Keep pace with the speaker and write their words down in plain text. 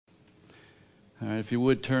All right, if you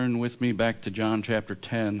would turn with me back to John chapter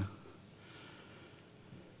 10.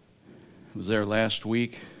 I was there last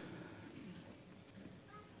week.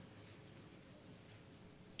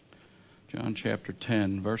 John chapter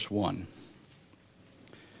 10, verse 1.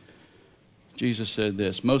 Jesus said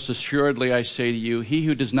this, "Most assuredly I say to you, he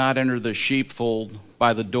who does not enter the sheepfold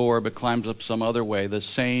by the door but climbs up some other way, the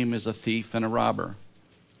same is a thief and a robber.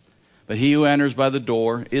 But he who enters by the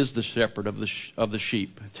door is the shepherd of the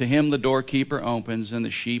sheep. To him the doorkeeper opens, and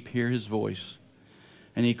the sheep hear his voice.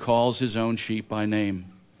 And he calls his own sheep by name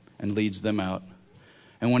and leads them out.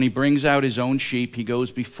 And when he brings out his own sheep, he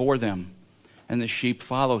goes before them, and the sheep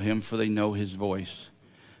follow him, for they know his voice.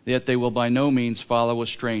 Yet they will by no means follow a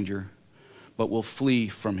stranger, but will flee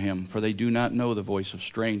from him, for they do not know the voice of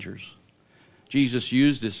strangers." Jesus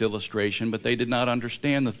used this illustration, but they did not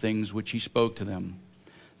understand the things which he spoke to them.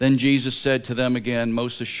 Then Jesus said to them again,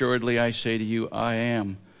 "Most assuredly I say to you, I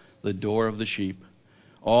am the door of the sheep.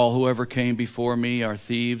 All who ever came before me are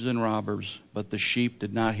thieves and robbers, but the sheep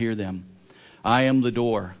did not hear them. I am the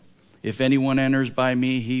door. If anyone enters by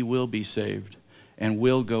me, he will be saved, and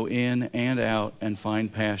will go in and out and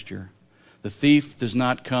find pasture. The thief does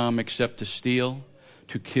not come except to steal,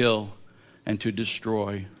 to kill, and to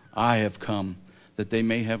destroy. I have come that they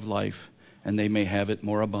may have life, and they may have it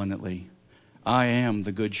more abundantly. I am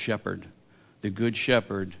the good shepherd. The good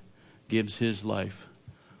shepherd gives his life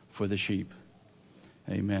for the sheep."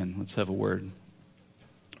 Amen. Let's have a word.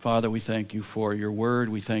 Father, we thank you for your word.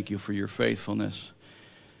 We thank you for your faithfulness.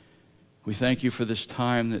 We thank you for this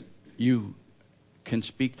time that you can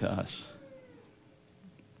speak to us.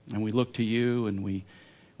 And we look to you, and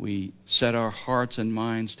we set our hearts and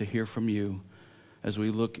minds to hear from you as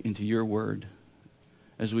we look into your word,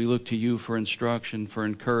 as we look to you for instruction, for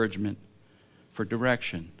encouragement, for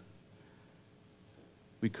direction.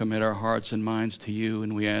 We commit our hearts and minds to you,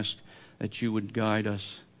 and we ask that you would guide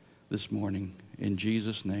us this morning. In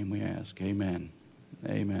Jesus' name we ask. Amen.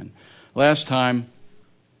 Amen. Last time,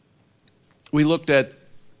 we looked at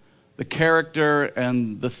the character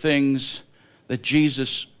and the things that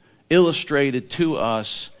Jesus illustrated to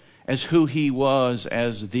us as who he was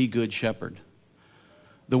as the Good Shepherd.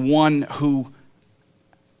 The one who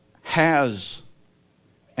has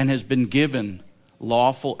and has been given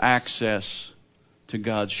lawful access to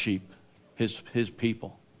God's sheep, his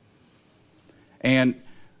people. And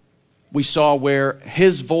we saw where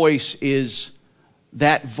his voice is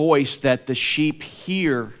that voice that the sheep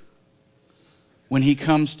hear when he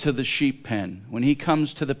comes to the sheep pen. When he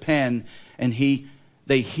comes to the pen and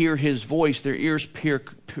they hear his voice, their ears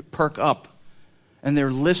perk up, and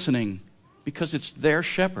they're listening because it's their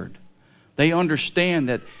shepherd. They understand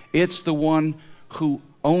that it's the one who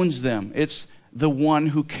owns them. It's the one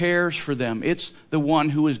who cares for them. It's the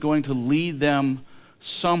one who is going to lead them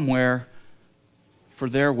somewhere for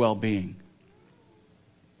their well-being.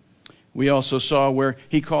 We also saw where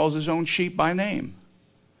he calls his own sheep by name.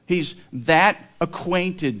 He's that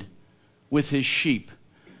acquainted with his sheep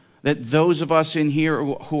that those of us in here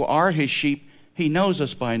who are his sheep, he knows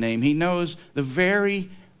us by name. He knows the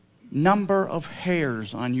very number of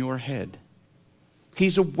hairs on your head.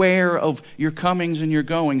 He's aware of your comings and your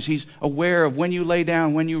goings. He's aware of when you lay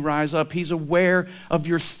down, when you rise up. He's aware of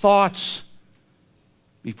your thoughts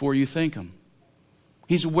before you think them.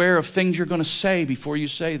 He's aware of things you're going to say before you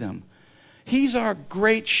say them. He's our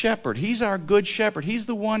great shepherd. He's our good shepherd. He's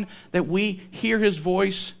the one that we hear his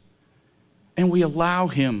voice and we allow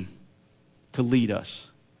him to lead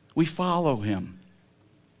us. We follow him.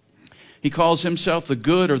 He calls himself the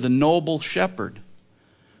good or the noble shepherd.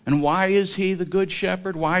 And why is he the good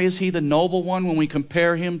shepherd? Why is he the noble one when we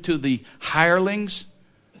compare him to the hirelings?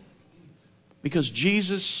 Because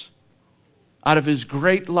Jesus, out of his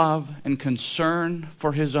great love and concern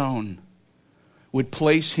for his own, would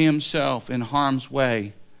place himself in harm's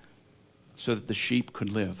way so that the sheep could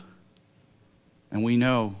live. And we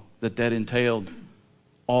know that that entailed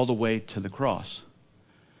all the way to the cross.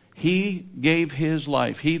 He gave his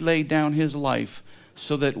life. He laid down his life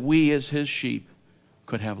so that we as his sheep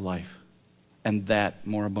could have life, and that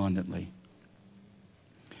more abundantly.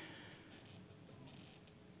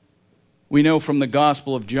 We know from the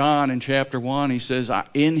Gospel of John in chapter 1, he says,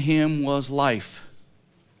 "In him was life,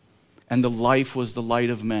 and the life was the light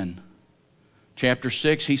of men." Chapter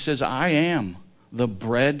 6, he says, "I am the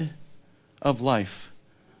bread of life."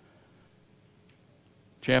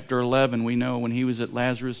 Chapter 11, we know when he was at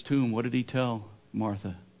Lazarus' tomb, what did he tell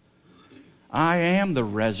Martha? "I am the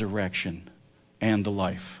resurrection and the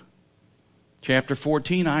life." Chapter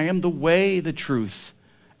 14, "I am the way, the truth,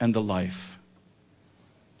 and the life."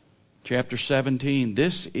 Chapter 17,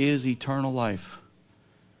 "This is eternal life,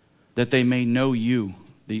 that they may know you,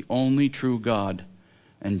 the only true God,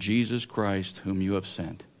 and Jesus Christ, whom you have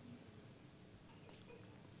sent.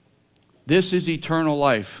 This is eternal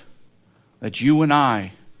life, that you and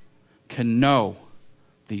I can know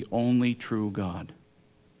the only true God.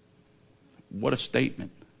 What a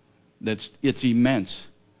statement. It's immense.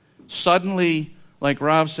 Suddenly, like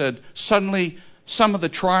Rob said, suddenly some of the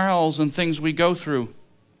trials and things we go through,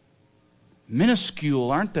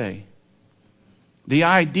 minuscule, aren't they? The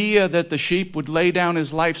idea that the sheep would lay down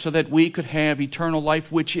his life so that we could have eternal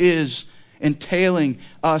life, which is entailing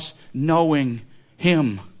us knowing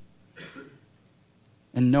him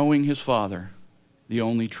and knowing his Father, the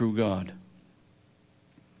only true God.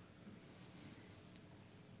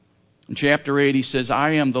 In chapter 8, he says,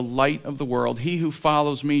 I am the light of the world. He who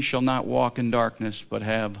follows me shall not walk in darkness, but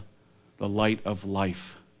have the light of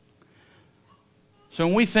life. So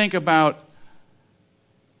when we think about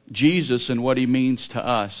Jesus and what he means to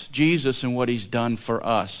us, Jesus and what he's done for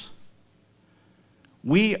us,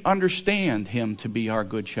 we understand him to be our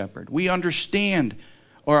good shepherd. We understand,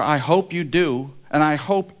 or I hope you do, and I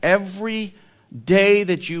hope every day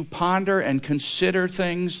that you ponder and consider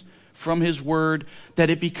things from his word, that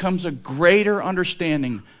it becomes a greater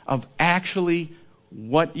understanding of actually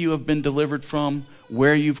what you have been delivered from,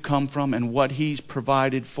 where you've come from, and what he's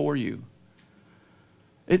provided for you.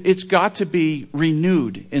 It's got to be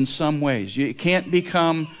renewed in some ways. It can't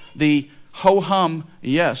become the ho-hum,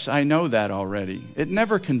 yes, I know that already. It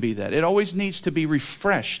never can be that. It always needs to be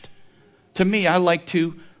refreshed. To me, I like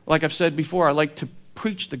to, like I've said before, I like to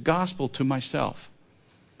preach the gospel to myself.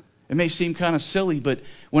 It may seem kind of silly, but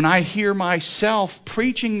when I hear myself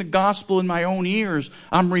preaching the gospel in my own ears,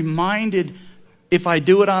 I'm reminded, if I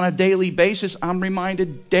do it on a daily basis, I'm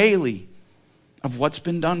reminded daily of what's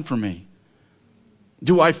been done for me.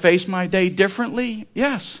 Do I face my day differently?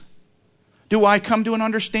 Yes. Do I come to an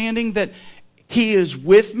understanding that he is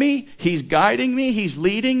with me, he's guiding me, he's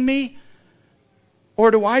leading me? Or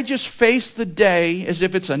do I just face the day as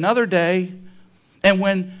if it's another day, and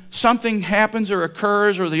when something happens or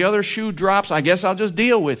occurs or the other shoe drops, I guess I'll just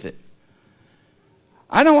deal with it?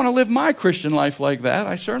 I don't want to live my Christian life like that.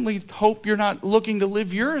 I certainly hope you're not looking to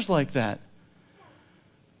live yours like that.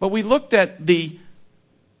 But we looked at the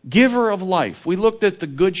giver of life. We looked at the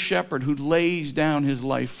good shepherd who lays down his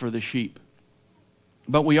life for the sheep.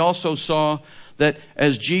 But we also saw that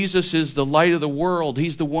as Jesus is the light of the world,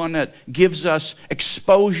 he's the one that gives us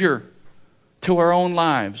exposure to our own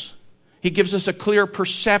lives. He gives us a clear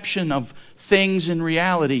perception of things in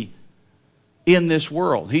reality in this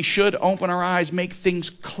world. He should open our eyes, make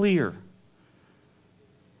things clear.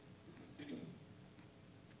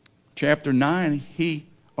 Chapter 9, he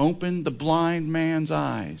opened the blind man's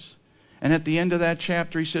eyes. And at the end of that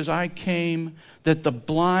chapter, he says, I came that the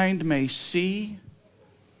blind may see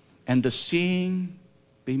and the seeing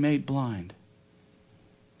be made blind.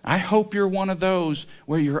 I hope you're one of those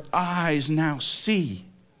where your eyes now see.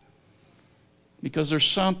 Because there's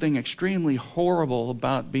something extremely horrible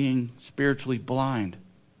about being spiritually blind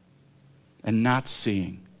and not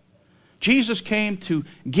seeing. Jesus came to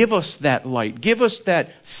give us that light, give us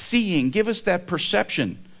that seeing, give us that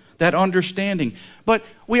perception, that understanding. But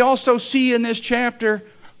we also see in this chapter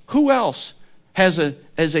who else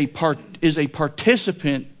is a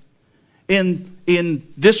participant in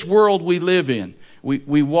this world we live in.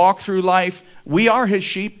 We walk through life. We are his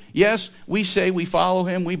sheep. Yes, we say we follow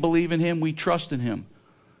him, we believe in him, we trust in him.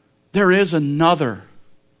 There is another,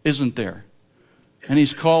 isn't there? And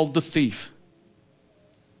he's called the thief.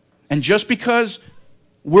 And just because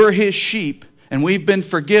we're his sheep and we've been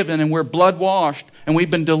forgiven and we're blood washed and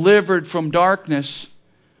we've been delivered from darkness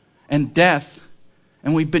and death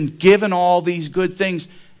and we've been given all these good things,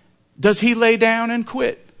 does he lay down and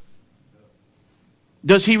quit?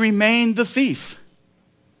 Does he remain the thief?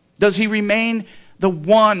 Does he remain the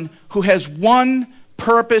one who has one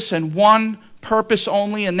purpose and one purpose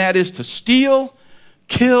only, and that is to steal,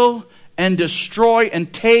 kill, and destroy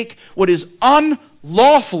and take what is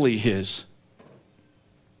unlawfully his?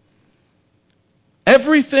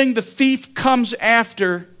 Everything the thief comes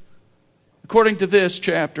after, according to this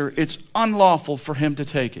chapter, it's unlawful for him to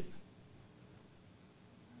take it.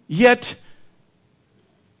 Yet,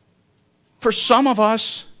 for some of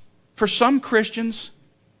us, for some Christians,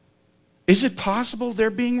 is it possible they're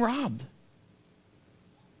being robbed?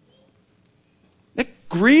 It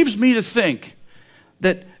grieves me to think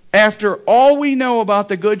that after all we know about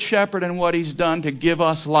the Good Shepherd and what he's done to give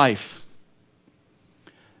us life,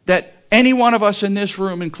 that any one of us in this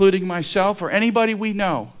room, including myself or anybody we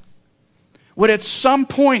know, would at some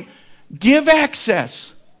point give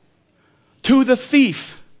access to the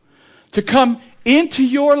thief to come into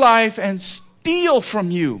your life and steal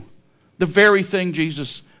from you the very thing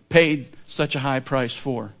Jesus paid such a high price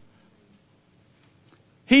for.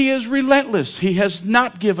 He is relentless. He has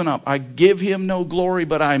not given up. I give him no glory,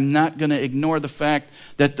 but I'm not going to ignore the fact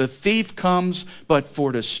that the thief comes but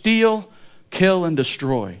for to steal, kill, and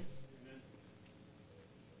destroy.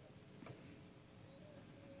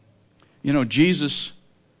 You know, Jesus,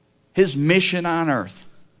 his mission on earth.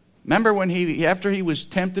 Remember when after he was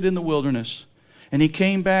tempted in the wilderness, and he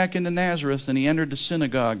came back into Nazareth and he entered the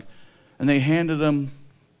synagogue, and they handed him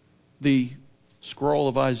the scroll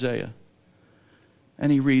of Isaiah.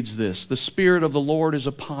 And he reads this: "The Spirit of the Lord is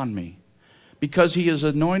upon me, because he has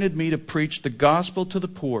anointed me to preach the gospel to the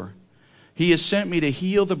poor. He has sent me to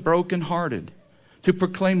heal the brokenhearted, to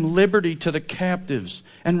proclaim liberty to the captives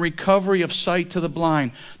and recovery of sight to the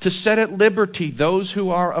blind, to set at liberty those who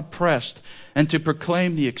are oppressed, and to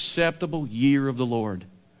proclaim the acceptable year of the Lord."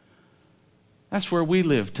 That's where we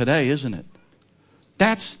live today, isn't it?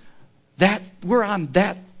 We're on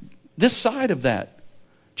this side of that.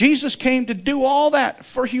 Jesus came to do all that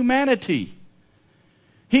for humanity.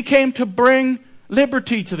 He came to bring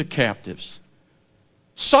liberty to the captives,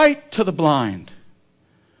 sight to the blind,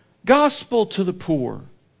 gospel to the poor,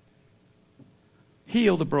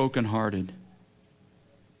 heal the brokenhearted,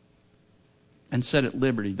 and set at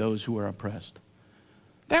liberty those who are oppressed.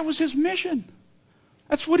 That was his mission.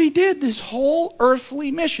 That's what he did, this whole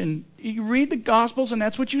earthly mission. You read the Gospels and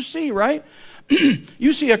that's what you see, right?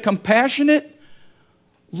 You see a compassionate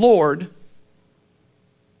Lord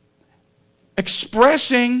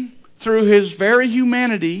expressing through his very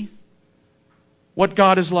humanity what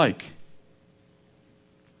God is like.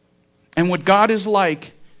 And what God is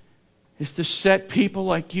like is to set people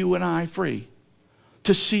like you and I free,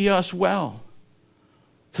 to see us well,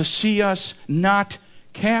 to see us not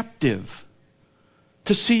captive,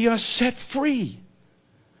 to see us set free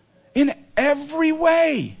in every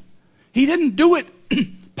way. He didn't do it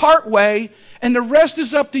part way, and the rest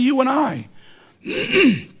is up to you and I.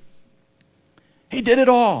 He did it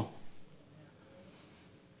all.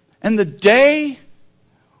 And the day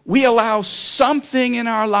we allow something in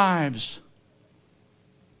our lives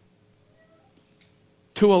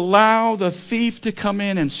to allow the thief to come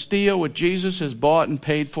in and steal what Jesus has bought and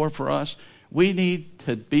paid for us, we need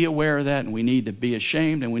to be aware of that, and we need to be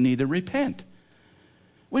ashamed, and we need to repent.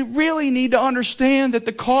 We really need to understand that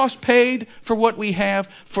the cost paid for what we have,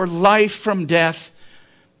 for life from death,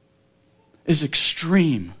 is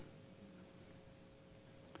extreme.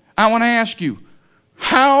 I want to ask you,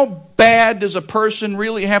 how bad does a person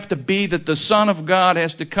really have to be that the Son of God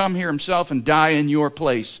has to come here himself and die in your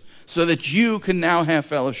place so that you can now have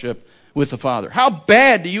fellowship with the Father? How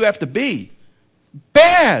bad do you have to be?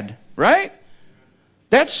 Bad, right?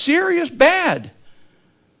 That's serious bad.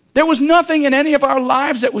 There was nothing in any of our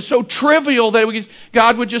lives that was so trivial that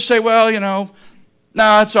God would just say, well,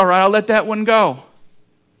 no, it's all right, I'll let that one go.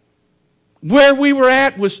 Where we were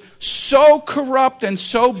at was so corrupt and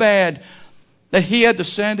so bad that he had to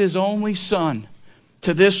send his only Son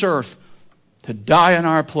to this earth to die in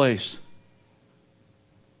our place.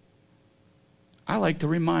 I like to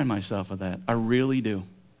remind myself of that. I really do.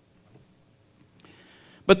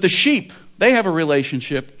 But the sheep, they have a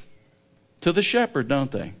relationship to the shepherd,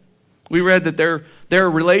 don't they? We read that their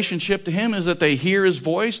relationship to him is that they hear his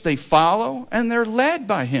voice, they follow, and they're led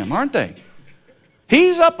by him, aren't they?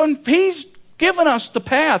 He's given us the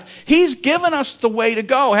path. He's given us the way to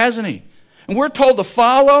go, hasn't he? And we're told to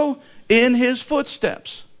follow in his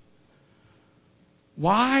footsteps.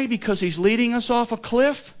 Why? Because he's leading us off a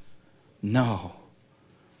cliff? No.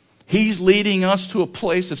 He's leading us to a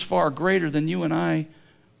place that's far greater than you and I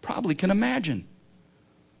probably can imagine.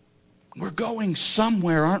 We're going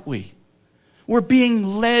somewhere, aren't we? We're being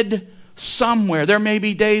led somewhere. There may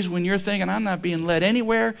be days when you're thinking, I'm not being led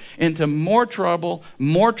anywhere, into more trouble,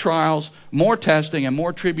 more trials, more testing, and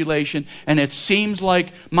more tribulation, and it seems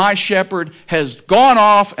like my shepherd has gone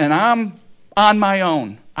off and I'm on my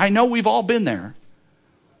own. I know we've all been there.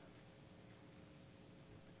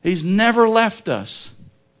 He's never left us.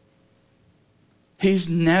 He's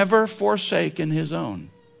never forsaken his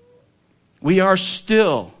own. We are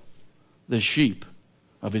still the sheep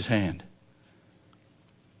of his hand.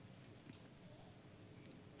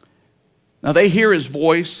 Now they hear his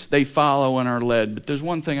voice, they follow and are led. But there's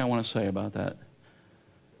one thing I want to say about that.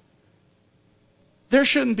 There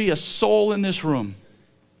shouldn't be a soul in this room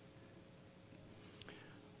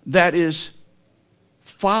that is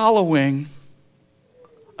following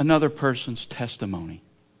another person's testimony.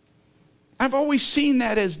 I've always seen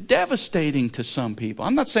that as devastating to some people.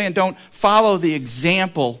 I'm not saying don't follow the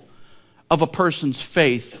example of a person's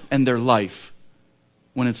faith and their life.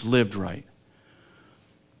 when it's lived right.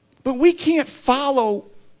 But we can't follow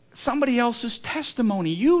somebody else's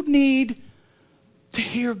testimony. You need to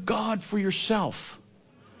hear God for yourself.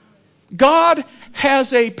 God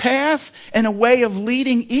has a path and a way of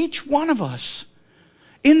leading each one of us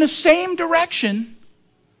in the same direction,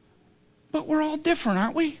 but we're all different,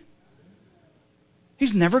 aren't we?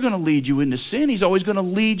 He's never going to lead you into sin. He's always going to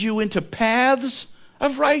lead you into paths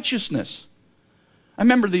of righteousness. I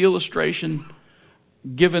remember the illustration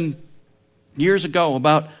given years ago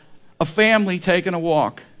about a family taking a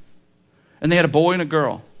walk. And they had a boy and a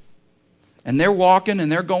girl. And they're walking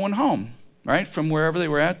and they're going home, right? From wherever they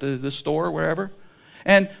were at, the store, wherever.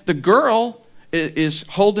 And the girl is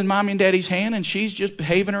holding mommy and daddy's hand, and she's just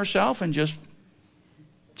behaving herself and just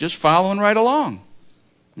following right along.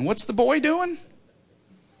 And what's the boy doing?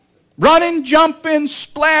 Running, jumping,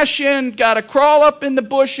 splashing, got to crawl up in the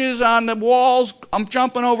bushes, on the walls. I'm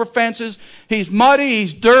jumping over fences. He's muddy,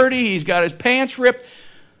 he's dirty, he's got his pants ripped.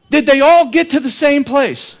 Did they all get to the same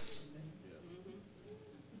place?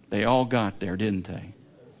 They all got there, didn't they?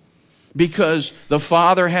 Because the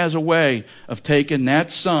Father has a way of taking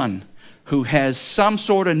that son who has some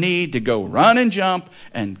sort of need to go run and jump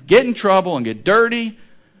and get in trouble and get dirty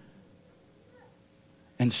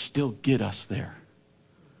and still get us there.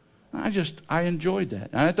 I enjoyed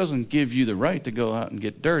that. Now, that doesn't give you the right to go out and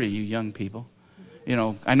get dirty, you young people. You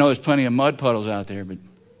know, I know there's plenty of mud puddles out there, but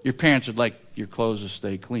your parents would like your clothes to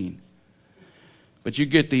stay clean. But you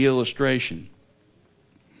get the illustration.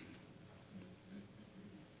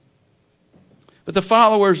 But the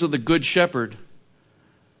followers of the Good Shepherd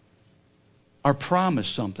are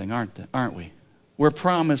promised something, aren't we? We're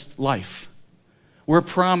promised life. We're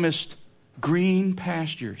promised green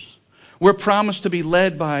pastures. We're promised to be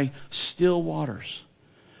led by still waters.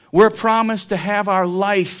 We're promised to have our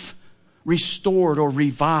life restored or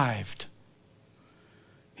revived.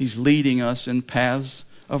 He's leading us in paths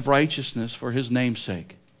of righteousness for His name's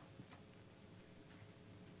sake.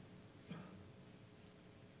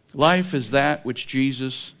 Life is that which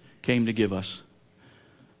Jesus came to give us.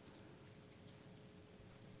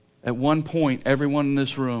 At one point, everyone in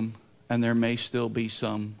this room, and there may still be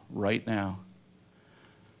some right now,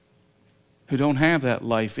 who don't have that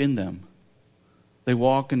life in them. They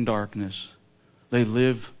walk in darkness. They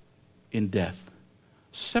live in death,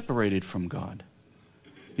 separated from God.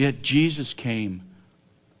 Yet Jesus came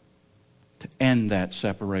to end that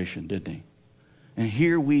separation, didn't He? And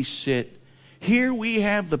here we sit. Here we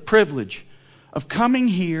have the privilege of coming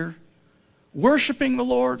here, worshiping the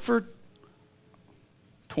Lord for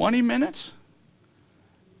 20 minutes.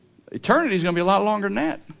 Eternity is going to be a lot longer than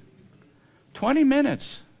that. 20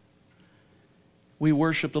 minutes. We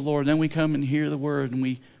worship the Lord. Then we come and hear the Word, and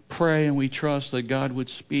we pray and we trust that God would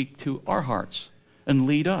speak to our hearts and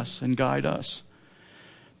lead us and guide us.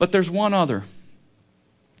 But there's one other,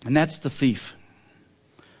 and that's the thief.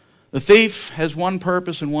 The thief has one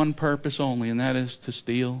purpose and one purpose only, and that is to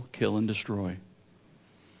steal, kill, and destroy.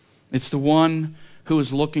 It's the one who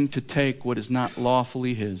is looking to take what is not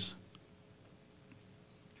lawfully his.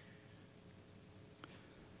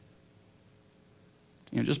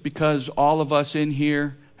 You know, just because all of us in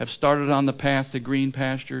here have started on the path to green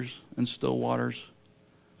pastures and still waters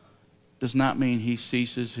does not mean he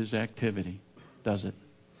ceases his activity, does it?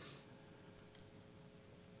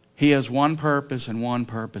 He has one purpose and one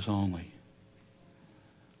purpose only: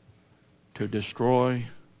 to destroy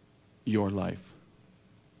your life.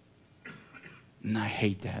 And I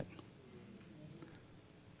hate that.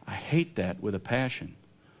 I hate that with a passion.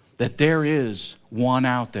 That there is one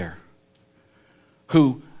out there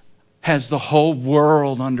who has the whole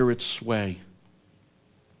world under its sway,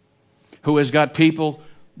 who has got people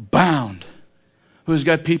bound, who has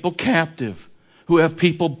got people captive, who have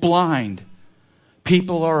people blind.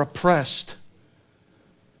 People are oppressed.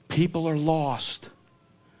 People are lost.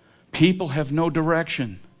 People have no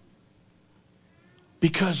direction.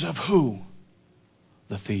 Because of who?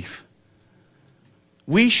 The thief.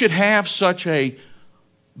 We should have such a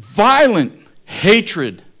violent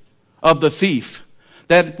hatred of the thief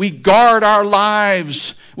that we guard our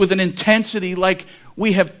lives with an intensity like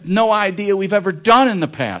we have no idea we've ever done in the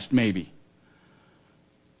past, maybe.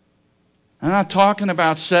 I'm not talking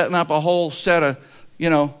about setting up a whole set of,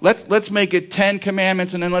 let's make it 10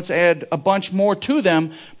 commandments and then let's add a bunch more to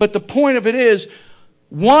them. But the point of it is,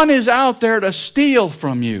 one is out there to steal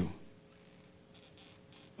from you.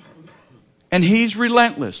 And he's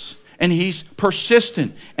relentless, and he's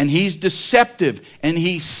persistent, and he's deceptive, and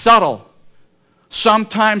he's subtle.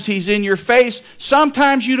 Sometimes he's in your face.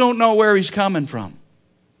 Sometimes you don't know where he's coming from.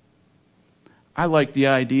 I like the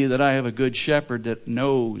idea that I have a good shepherd that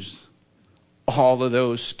knows all of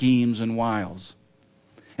those schemes and wiles.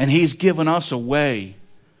 And He's given us a way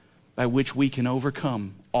by which we can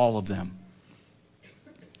overcome all of them.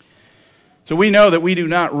 So we know that we do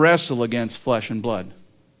not wrestle against flesh and blood,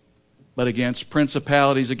 but against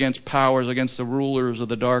principalities, against powers, against the rulers of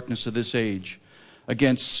the darkness of this age,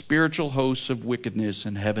 against spiritual hosts of wickedness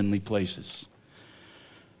in heavenly places.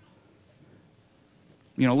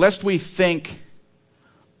 Lest we think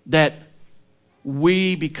that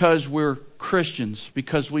we, because we're Christians,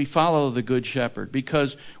 because we follow the Good Shepherd,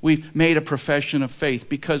 because we've made a profession of faith,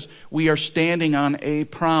 because we are standing on a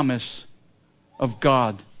promise of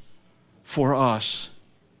God for us,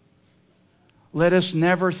 let us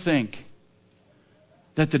never think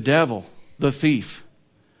that the devil, the thief,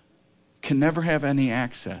 can never have any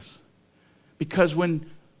access. Because when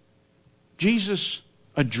Jesus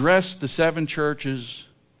addressed the 7 churches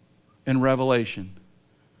in Revelation,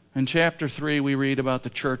 in chapter 3 we read about the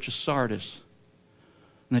church of Sardis.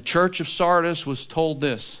 And the church of Sardis was told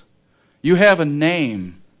this: you have a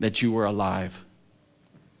name that you were alive,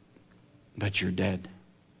 but you're dead.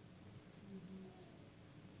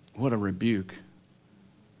 What a rebuke.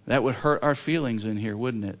 That would hurt our feelings in here,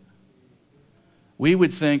 wouldn't it? We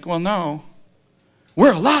would think, well, no,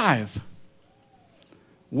 we're alive.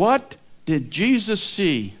 What did Jesus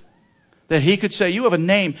see that He could say, you have a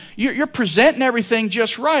name? You're presenting everything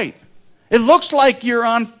just right. It looks like you're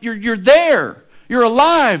there. You're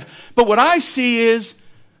alive. But what I see is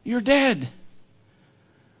you're dead.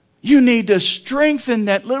 You need to strengthen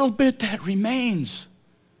that little bit that remains,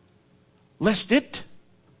 lest it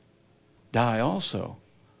die also.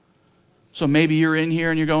 So maybe you're in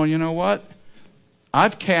here and you're going, you know what?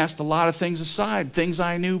 I've cast a lot of things aside, things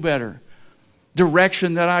I knew better,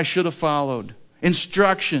 direction that I should have followed,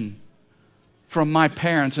 instruction from my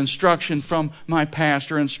parents, instruction from my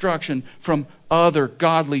pastor, instruction from other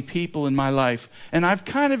godly people in my life. And I've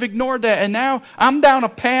kind of ignored that. And now I'm down a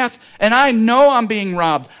path and I know I'm being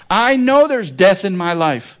robbed. I know there's death in my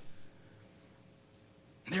life.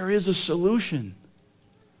 There is a solution.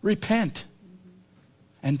 Repent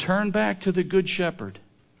and turn back to the Good Shepherd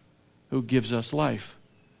who gives us life.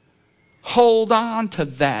 Hold on to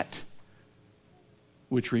that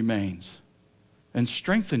which remains and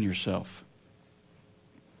strengthen yourself.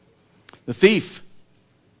 The thief,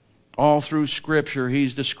 all through Scripture,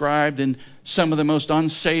 he's described in some of the most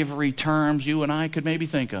unsavory terms you and I could maybe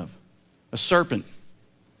think of. A serpent.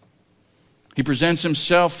 He presents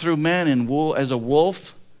himself through men as a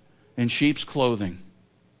wolf in sheep's clothing,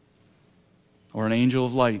 or an angel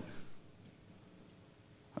of light,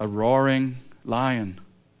 a roaring lion,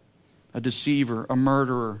 a deceiver, a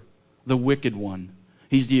murderer, the wicked one.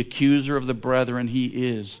 He's the accuser of the brethren. He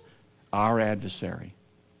is our adversary.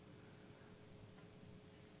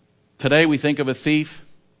 Today we think of a thief,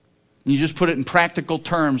 and you just put it in practical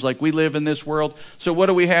terms like we live in this world. So what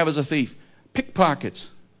do we have as a thief? Pickpockets.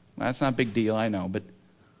 Well, that's not a big deal, I know, but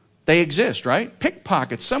they exist, right?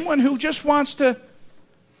 Pickpockets. Someone who just wants to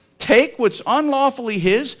take what's unlawfully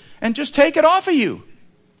his and just take it off of you.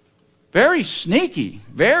 Very sneaky,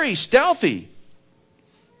 very stealthy.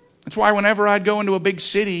 That's why whenever I'd go into a big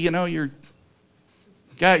city, you're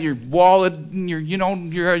got your wallet and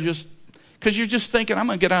you're just, because you're just thinking, I'm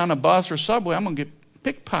going to get on a bus or subway, I'm going to get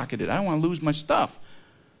pickpocketed. I don't want to lose my stuff.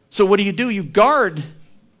 So what do? You guard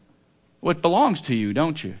what belongs to you,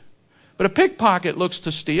 don't you? But a pickpocket looks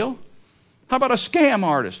to steal. How about a scam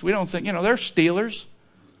artist? We don't think, they're stealers.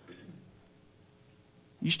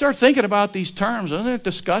 You start thinking about these terms, doesn't it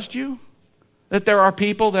disgust you? That there are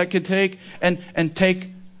people that could take and take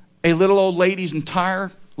a little old lady's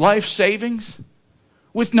entire life savings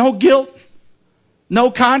with no guilt,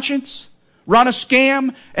 no conscience, run a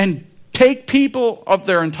scam and take people of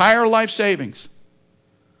their entire life savings.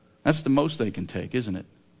 That's the most they can take, isn't it?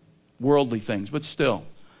 Worldly things, but still,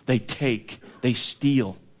 they take, they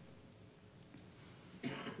steal.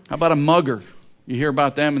 How about a mugger? You hear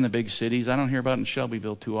about them in the big cities. I don't hear about it in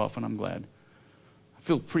Shelbyville too often, I'm glad. I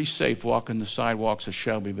feel pretty safe walking the sidewalks of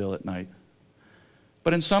Shelbyville at night.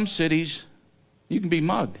 But in some cities, you can be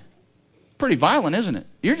mugged. Pretty violent, isn't it?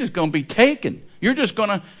 You're just going to be taken. You're just going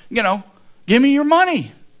to, give me your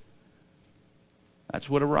money. That's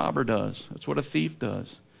what a robber does. That's what a thief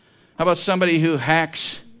does. How about somebody who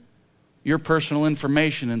hacks your personal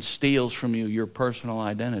information and steals from you your personal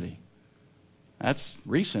identity? That's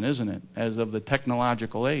recent, isn't it, as of the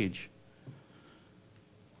technological age?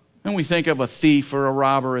 And we think of a thief or a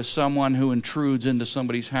robber as someone who intrudes into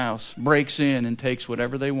somebody's house, breaks in and takes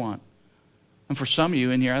whatever they want. And for some of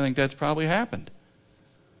you in here, I think that's probably happened.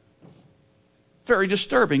 Very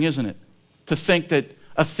disturbing, isn't it? To think that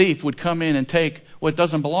a thief would come in and take what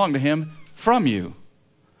doesn't belong to him from you.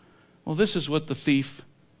 Well, this is what the thief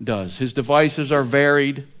does. His devices are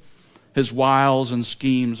varied. His wiles and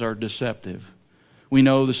schemes are deceptive. We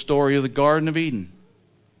know the story of the Garden of Eden.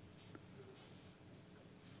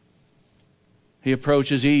 He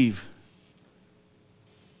approaches Eve.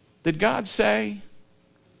 Did God say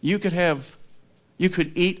you could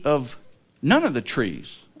eat of none of the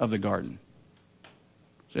trees of the garden?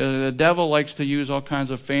 So the devil likes to use all kinds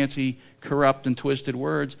of fancy, corrupt, and twisted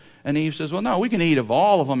words. And Eve says, well, no, we can eat of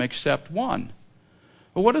all of them except one.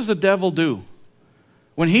 But what does the devil do?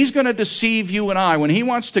 When he's going to deceive you and I, when he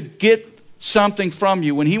wants to get something from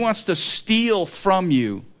you, when he wants to steal from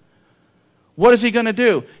you, what is he going to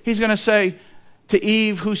do? He's going to say to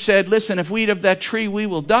Eve, who said, listen, if we eat of that tree, we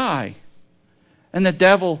will die. And the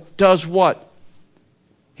devil does what?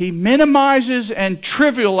 He minimizes and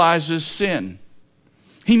trivializes sin.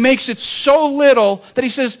 He makes it so little that he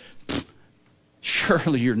says,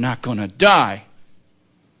 surely you're not going to die.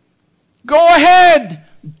 Go ahead.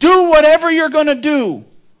 Do whatever you're going to do.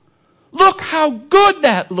 Look how good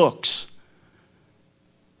that looks.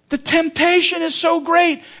 The temptation is so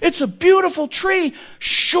great. It's a beautiful tree.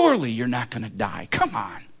 Surely you're not going to die. Come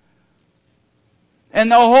on.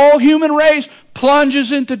 And the whole human race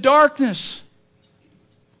plunges into darkness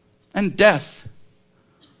and death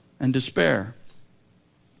and despair.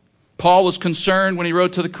 Paul was concerned when he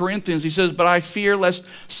wrote to the Corinthians. He says, but I fear lest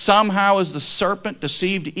somehow as the serpent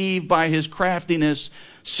deceived Eve by his craftiness,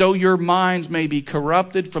 so your minds may be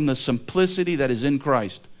corrupted from the simplicity that is in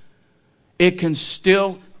Christ. It can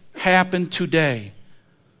still happen today.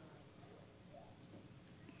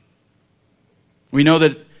 We know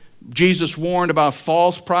that Jesus warned about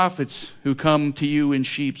false prophets who come to you in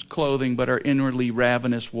sheep's clothing but are inwardly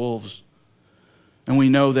ravenous wolves. And we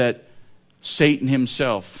know that Satan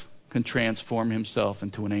himself can transform himself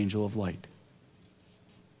into an angel of light.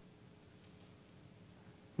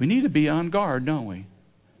 We need to be on guard, don't we?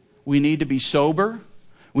 We need to be sober.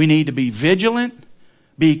 We need to be vigilant,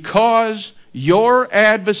 because your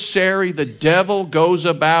adversary, the devil, goes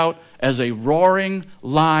about as a roaring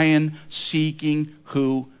lion seeking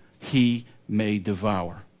who he may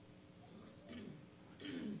devour.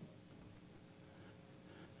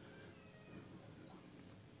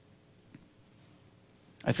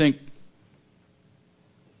 I think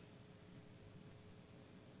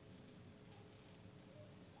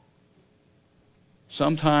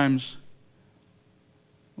sometimes,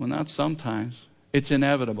 well, not sometimes, it's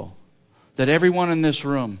inevitable that everyone in this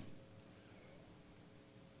room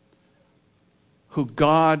who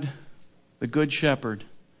God, the Good Shepherd,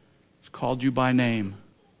 has called you by name,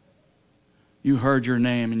 you heard your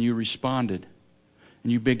name and you responded.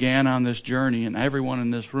 And you began on this journey, and everyone in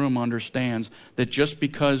this room understands that just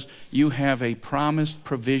because you have a promised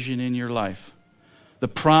provision in your life, the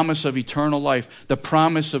promise of eternal life, the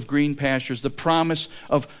promise of green pastures, the promise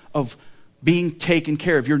of being taken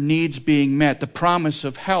care of, your needs being met, the promise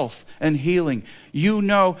of health and healing. You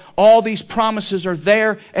know all these promises are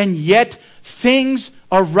there, and yet things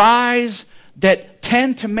arise that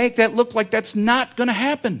tend to make that look like that's not going to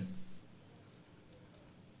happen.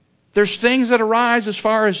 There's things that arise as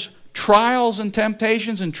far as trials and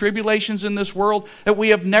temptations and tribulations in this world that we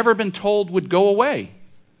have never been told would go away.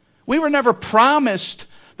 We were never promised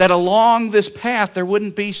that along this path there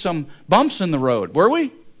wouldn't be some bumps in the road, were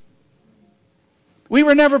we? We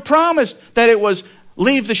were never promised that it was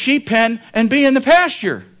leave the sheep pen and be in the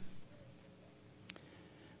pasture.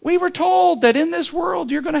 We were told that in this world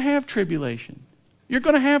you're going to have tribulation. You're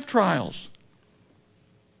going to have trials.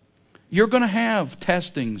 You're going to have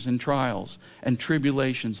testings and trials and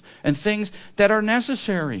tribulations and things that are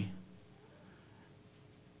necessary.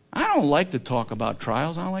 I don't like to talk about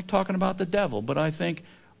trials. I don't like talking about the devil. But I think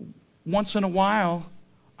once in a while,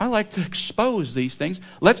 I like to expose these things.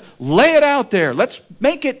 Let's lay it out there. Let's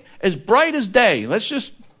make it as bright as day. Let's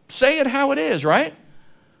just say it how it is, right?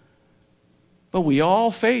 But we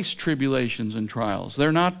all face tribulations and trials.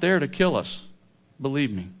 They're not there to kill us.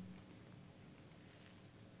 Believe me.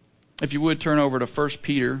 If you would turn over to 1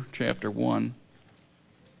 Peter chapter 1.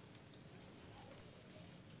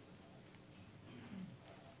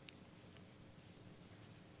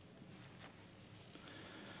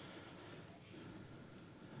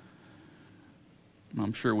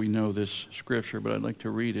 I'm sure we know this scripture, but I'd like to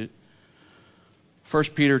read it. 1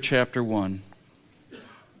 Peter chapter 1,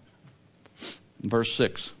 verse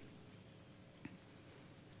 6.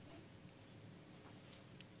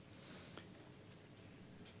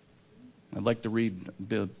 I'd like to read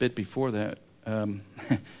a bit before that.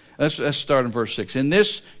 Let's start in verse 6. In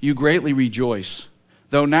this you greatly rejoice,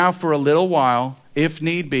 though now for a little while, if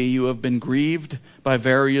need be, you have been grieved by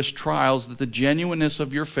various trials, that the genuineness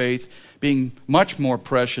of your faith, being much more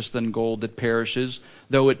precious than gold that perishes,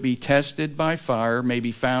 though it be tested by fire, may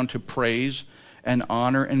be found to praise and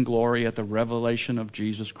honor and glory at the revelation of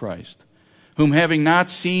Jesus Christ, whom having not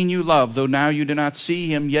seen you love, though now you do not see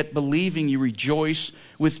him, yet believing you rejoice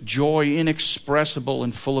with joy inexpressible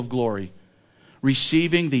and full of glory,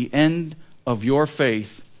 receiving the end of your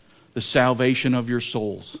faith, the salvation of your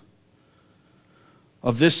souls.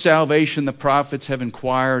 Of this salvation the prophets have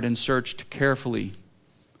inquired and searched carefully,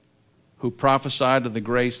 who prophesied of the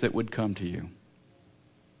grace that would come to you.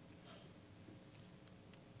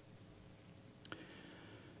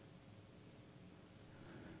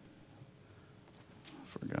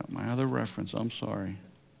 Forgot my other reference. I'm sorry.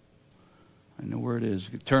 I know where it is.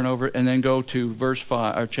 Turn over and then go to verse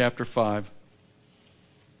 5 or chapter 5.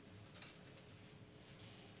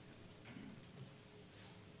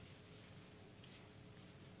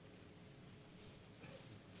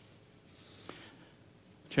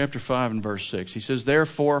 Chapter 5 and verse 6. He says,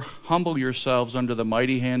 "Therefore humble yourselves under the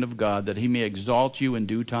mighty hand of God, that he may exalt you in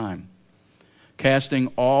due time, casting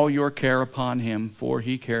all your care upon him, for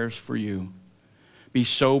he cares for you. Be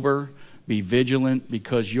sober, be vigilant,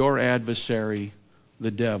 because your adversary,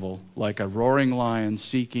 the devil, like a roaring lion,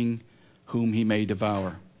 seeking whom he may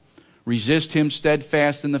devour. Resist him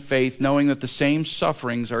steadfast in the faith, knowing that the same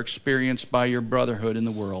sufferings are experienced by your brotherhood in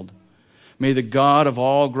the world. May the God of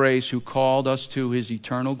all grace, who called us to his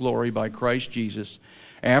eternal glory by Christ Jesus,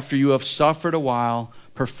 after you have suffered a while,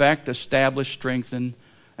 perfect, establish, strengthen,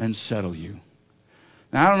 and settle you."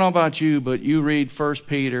 Now, I don't know about you, but you read 1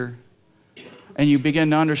 Peter, and you begin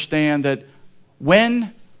to understand that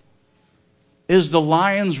when is the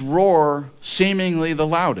lion's roar seemingly the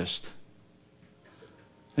loudest?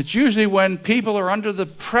 It's usually when people are under the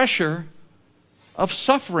pressure of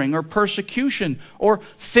suffering or persecution or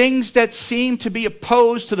things that seem to be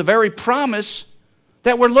opposed to the very promise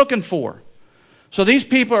that we're looking for. So these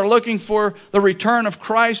people are looking for the return of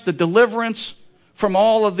Christ, the deliverance from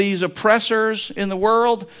all of these oppressors in the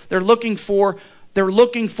world. They're looking for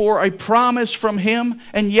a promise from him,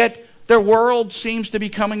 and yet their world seems to be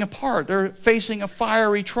coming apart. They're facing a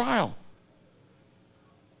fiery trial.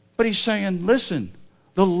 But he's saying, listen,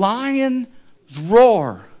 the lion's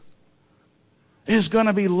roar is going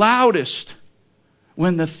to be loudest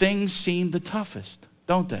when the things seem the toughest,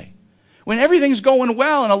 don't they? When everything's going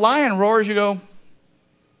well and a lion roars, you go,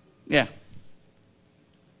 yeah,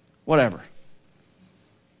 whatever.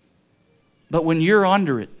 But when you're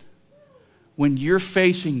under it, when you're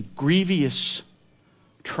facing grievous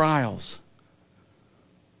trials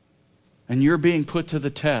and you're being put to the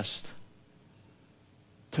test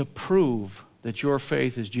to prove that your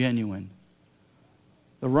faith is genuine,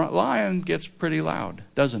 the lion gets pretty loud,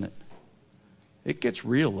 doesn't it? It gets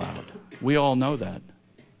real loud. We all know that.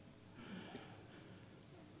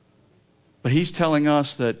 But he's telling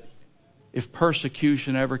us that if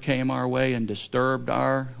persecution ever came our way and disturbed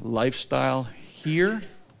our lifestyle here,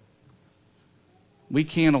 we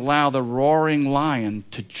can't allow the roaring lion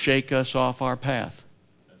to shake us off our path.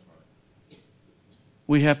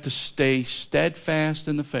 We have to stay steadfast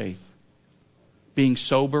in the faith, being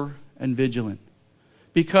sober and vigilant.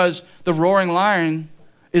 Because the roaring lion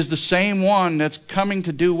is the same one that's coming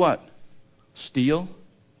to do what? Steal,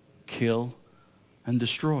 kill, and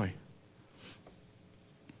destroy.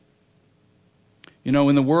 You know,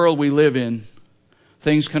 in the world we live in,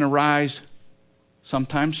 things can arise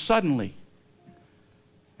sometimes suddenly.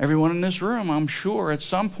 Everyone in this room, I'm sure, at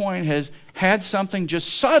some point has had something just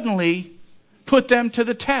suddenly put them to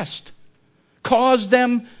the test, caused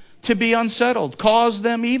them to be unsettled, caused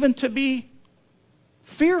them even to be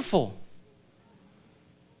fearful.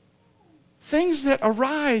 Things that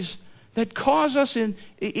arise that cause us in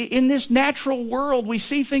this natural world. We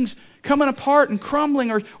see things coming apart and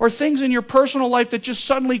crumbling, or things in your personal life that just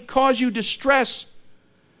suddenly cause you distress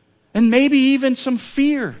and maybe even some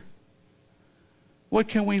fear. What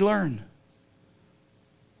can we learn?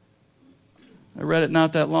 I read it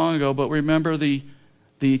not that long ago, but remember the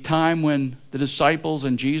time when the disciples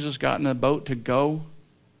and Jesus got in a boat to go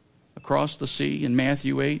across the sea in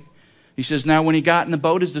Matthew 8. He says, now when he got in the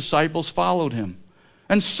boat, his disciples followed him.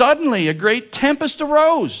 And suddenly a great tempest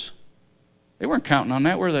arose. They weren't counting on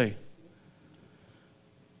that, were they?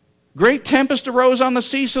 Great tempest arose on the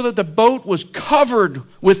sea so that the boat was covered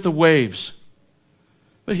with the waves.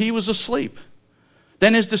 But he was asleep.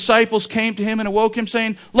 Then his disciples came to him and awoke him,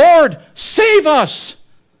 saying, Lord, save us!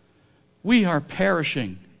 We are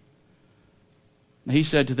perishing. And he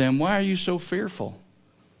said to them, why are you so fearful,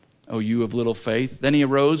 O you of little faith? Then he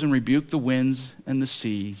arose and rebuked the winds and the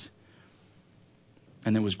seas,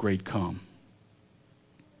 And there was great calm.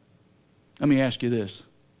 Let me ask you this.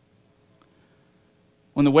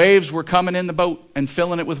 When the waves were coming in the boat and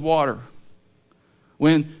filling it with water,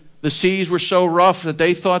 when the seas were so rough that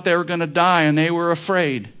they thought they were going to die and they were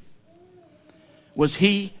afraid, was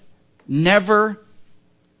he never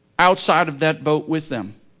outside of that boat with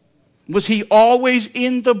them? Was he always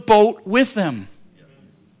in the boat with them?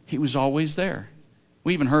 He was always there.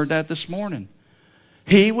 We even heard that this morning.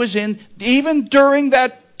 He was in, even during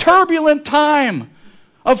that turbulent time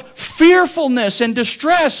of fearfulness and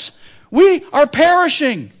distress. We are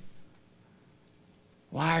perishing.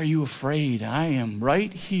 Why are you afraid? I am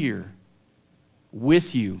right here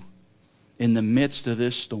with you in the midst of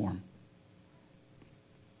this storm.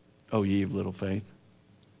 Oh, ye of little faith.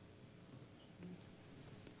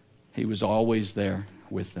 He was always there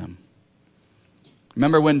with them.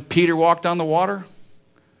 Remember when Peter walked on the water?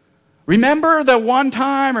 Remember the one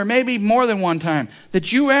time, or maybe more than one time,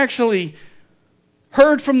 that you actually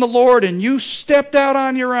heard from the Lord and you stepped out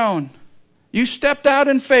on your own. You stepped out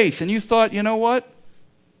in faith and you thought, you know what?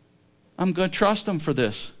 I'm going to trust him for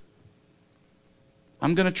this.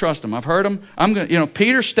 I'm going to trust him. I've heard him.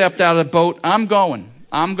 Peter stepped out of the boat. I'm going.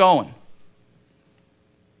 And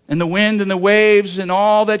the wind and the waves and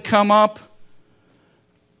all that come up.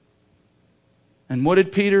 And what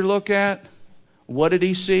did Peter look at? What did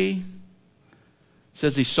he see? It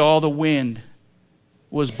says he saw the wind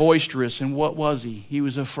was boisterous. And what was he? He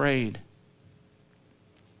was afraid.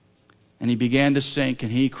 And he began to sink,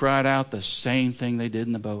 and he cried out the same thing they did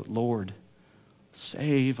in the boat. Lord,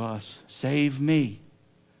 save us. Save me.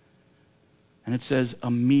 And it says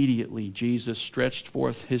immediately Jesus stretched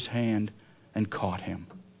forth his hand and caught him.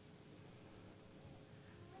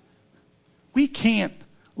 We can't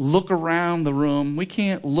look around the room. We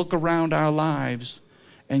can't look around our lives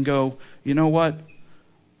and go, you know what?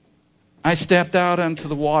 I stepped out onto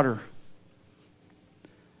the water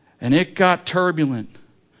and it got turbulent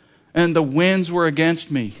and the winds were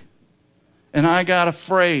against me and I got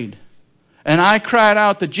afraid and I cried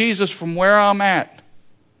out to Jesus from where I'm at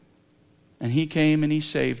and he came and he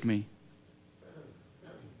saved me.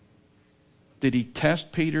 Did he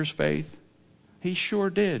test Peter's faith? He sure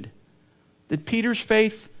did. Did Peter's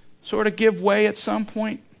faith sort of give way at some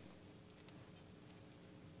point?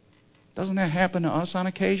 Doesn't that happen to us on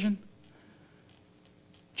occasion?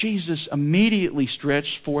 Jesus immediately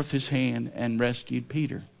stretched forth his hand and rescued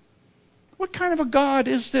Peter. What kind of a God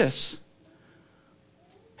is this?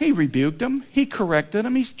 He rebuked him. He corrected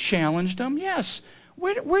him. He challenged him. Yes.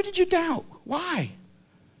 Where did you doubt? Why?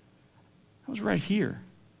 I was right here.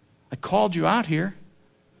 I called you out here.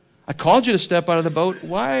 I called you to step out of the boat.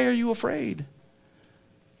 Why are you afraid?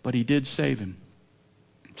 But he did save him.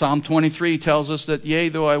 Psalm 23 tells us that, yea,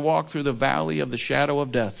 though I walk through the valley of the shadow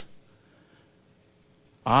of death,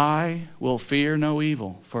 I will fear no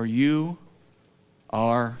evil, for you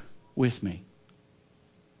are with me.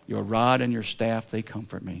 Your rod and your staff, they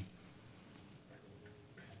comfort me.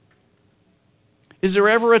 Is there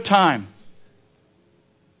ever a time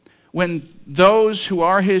when those who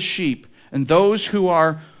are his sheep and those who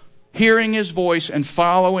are hearing his voice and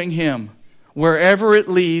following him, wherever it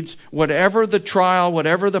leads, whatever the trial,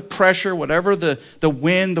 whatever the pressure, whatever the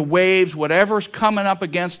wind, the waves, whatever's coming up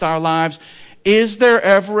against our lives, is there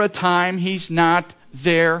ever a time he's not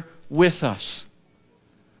there with us?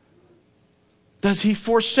 Does he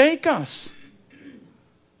forsake us?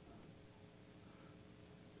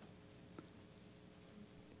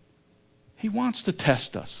 He wants to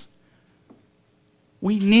test us.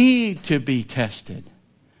 We need to be tested.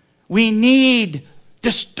 We need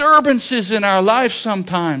disturbances in our life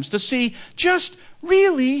sometimes to see just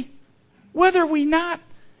really whether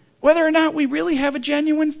or not we really have a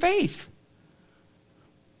genuine faith.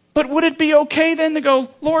 But would it be okay then to go,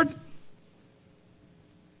 Lord,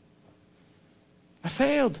 I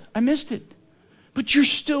failed. I missed it. But you're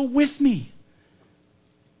still with me.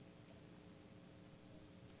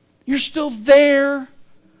 You're still there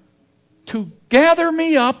to gather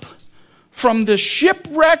me up from the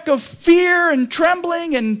shipwreck of fear and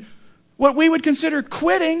trembling and what we would consider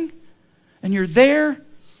quitting. And you're there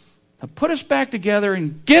to put us back together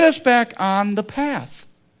and get us back on the path.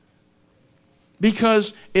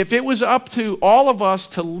 Because if it was up to all of us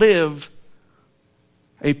to live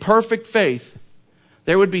a perfect faith,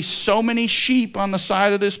 there would be so many sheep on the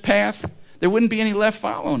side of this path, there wouldn't be any left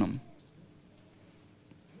following them.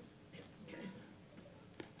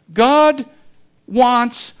 God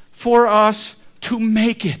wants for us to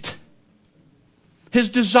make it. His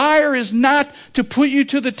desire is not to put you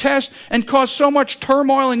to the test and cause so much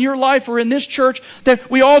turmoil in your life or in this church that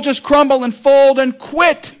we all just crumble and fold and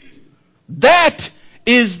quit. That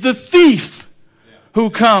is the thief who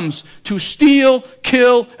comes to steal,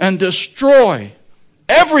 kill, and destroy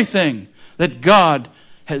everything that God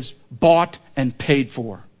has bought and paid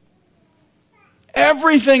for.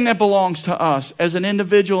 Everything that belongs to us as an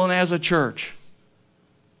individual and as a church.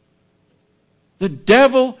 The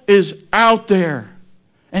devil is out there,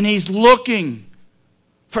 and he's looking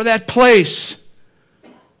for that place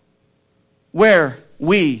where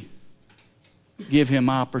we give him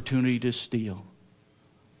opportunity to steal.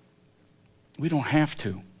 We don't have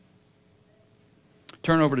to.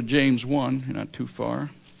 Turn over to James 1. You're not too far.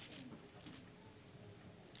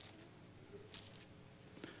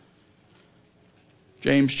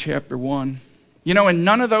 James chapter 1. You know, in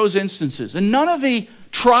none of those instances, in none of the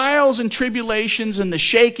trials and tribulations and the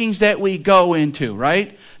shakings that we go into,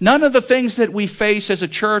 right? None of the things that we face as a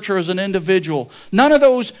church or as an individual, none of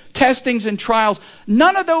those testings and trials,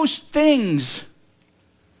 none of those things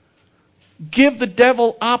give the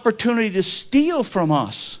devil opportunity to steal from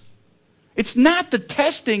us. It's not the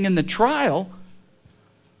testing and the trial.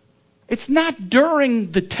 It's not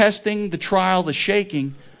during the testing, the trial, the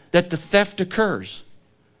shaking that the theft occurs.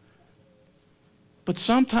 But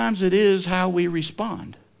sometimes it is how we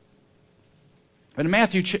respond. But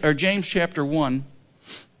in James chapter 1,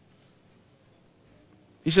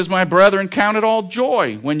 he says, "My brethren, count it all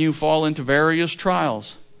joy when you fall into various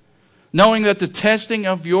trials, knowing that the testing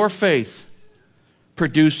of your faith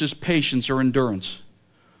produces patience or endurance.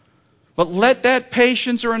 But let that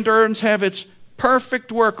patience or endurance have its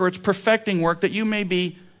perfect work or its perfecting work, that you may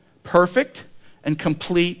be perfect and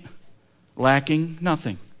complete, lacking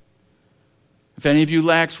nothing. If any of you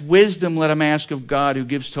lacks wisdom, let him ask of God, who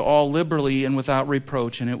gives to all liberally and without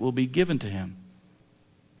reproach, and it will be given to him."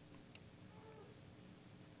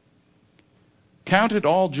 Count it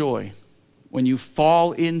all joy when you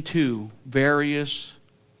fall into various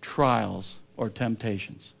trials or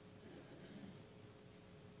temptations.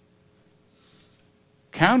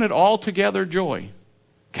 Count it altogether joy.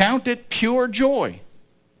 Count it pure joy.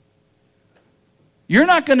 You're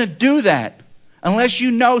not going to do that unless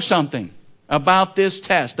you know something about this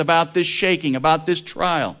test, about this shaking, about this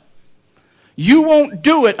trial. You won't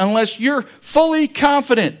do it unless you're fully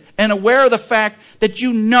confident and aware of the fact that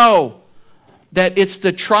you know that it's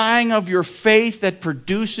the trying of your faith that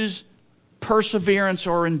produces perseverance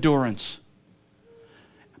or endurance.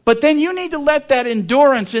 But then you need to let that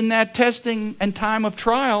endurance in that testing and time of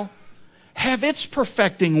trial have its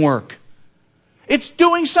perfecting work. It's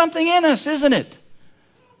doing something in us, isn't it?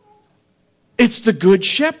 It's the good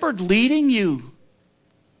shepherd leading you.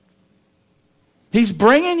 He's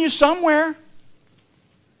bringing you somewhere.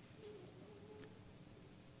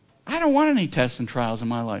 I don't want any tests and trials in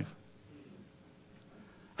my life.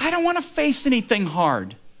 I don't want to face anything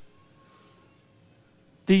hard.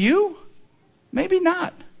 Do you? Maybe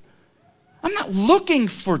not. I'm not looking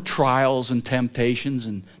for trials and temptations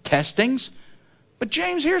and testings. But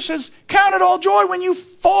James here says, count it all joy when you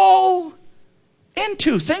fall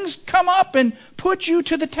into. Things come up and put you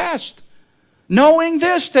to the test. Knowing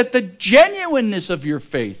this, that the genuineness of your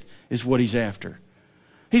faith is what he's after.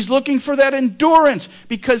 He's looking for that endurance,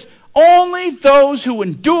 because only those who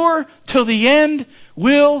endure till the end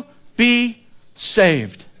will be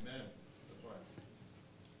saved. Amen.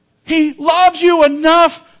 He loves you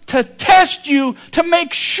enough to test you to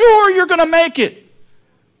make sure you're going to make it.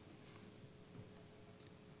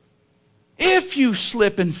 If you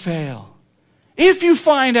slip and fail, if you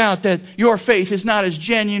find out that your faith is not as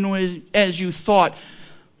genuine as you thought,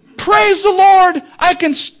 praise the Lord, I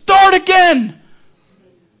can start again.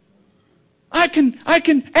 I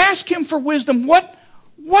can ask him for wisdom. What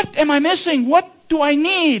am I missing? What do I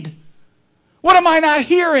need? What am I not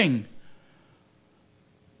hearing?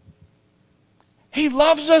 He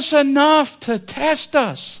loves us enough to test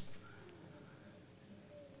us.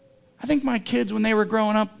 I think my kids, when they were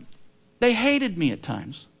growing up, they hated me at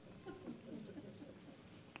times.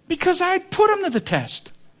 Because I'd put them to the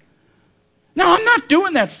test. Now, I'm not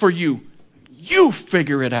doing that for you. You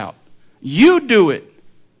figure it out. You do it.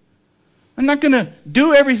 I'm not going to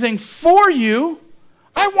do everything for you.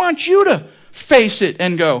 I want you to face it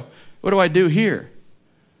and go, what do I do here?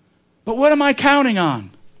 But what am I counting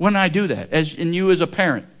on when I do that? In you as a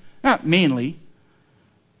parent. Not meanly.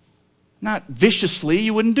 Not viciously.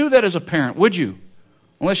 You wouldn't do that as a parent, would you?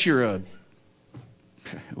 Unless you're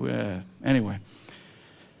anyway.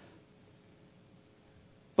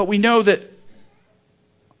 But we know that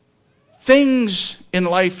things in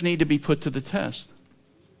life need to be put to the test.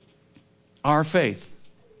 Our faith.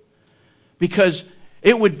 Because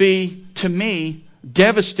it would be, to me,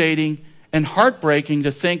 devastating and heartbreaking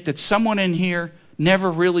to think that someone in here never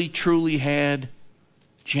really truly had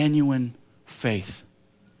Genuine faith.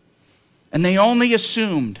 And they only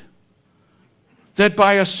assumed that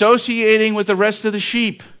by associating with the rest of the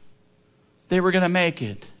sheep, they were going to make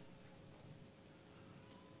it.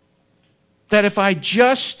 That if I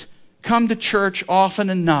just come to church often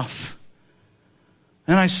enough,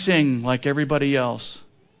 and I sing like everybody else,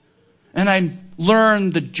 and I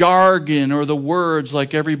learn the jargon or the words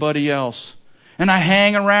like everybody else, and I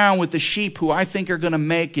hang around with the sheep who I think are going to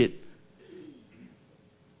make it,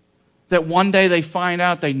 that one day they find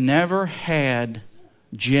out they never had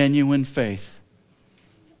genuine faith.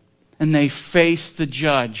 And they face the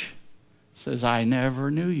judge. Says, I never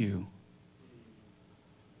knew you.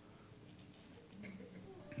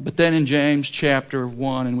 But then in James chapter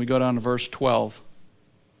 1, and we go down to verse 12.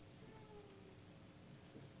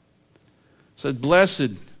 It says,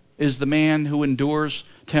 blessed is the man who endures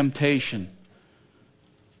temptation.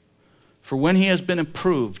 For when he has been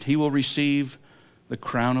approved, he will receive the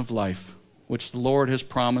crown of life, which the Lord has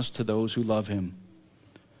promised to those who love him.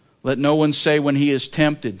 Let no one say when he is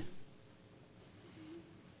tempted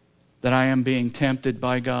that I am being tempted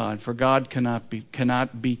by God. For God cannot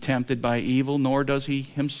be tempted by evil, nor does he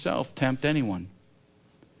himself tempt anyone.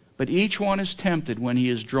 But each one is tempted when he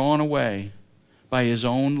is drawn away by his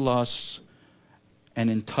own lusts and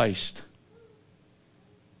enticed.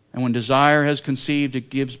 And when desire has conceived, it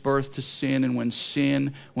gives birth to sin. And when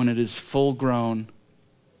sin, when it is full grown,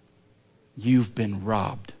 you've been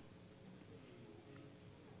robbed.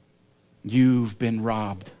 You've been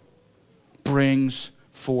robbed. Brings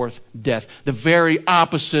forth death. The very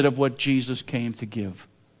opposite of what Jesus came to give.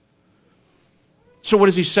 So what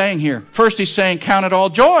is he saying here? First he's saying, count it all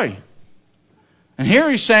joy. And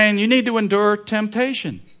here he's saying, you need to endure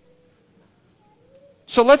temptation.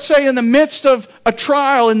 So let's say in the midst of a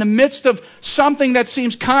trial, in the midst of something that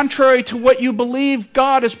seems contrary to what you believe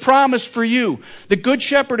God has promised for you, the Good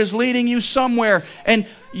Shepherd is leading you somewhere, and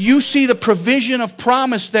you see the provision of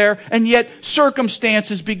promise there, and yet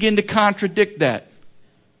circumstances begin to contradict that.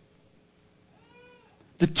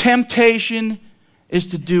 The temptation is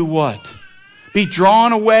to do what? Be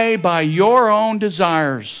drawn away by your own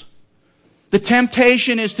desires. The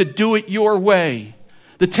temptation is to do it your way.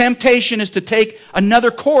 The temptation is to take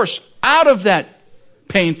another course out of that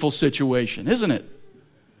painful situation, isn't it?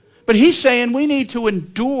 But he's saying we need to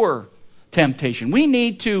endure temptation. We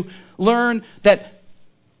need to learn that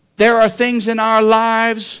there are things in our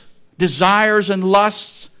lives, desires and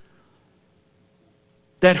lusts,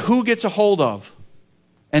 that who gets a hold of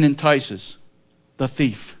and entices? The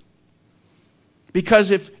thief.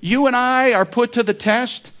 Because if you and I are put to the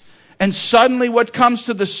test, and suddenly what comes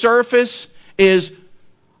to the surface is,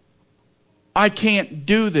 I can't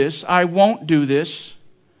do this, I won't do this.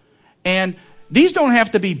 And these don't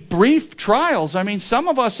have to be brief trials. I mean, some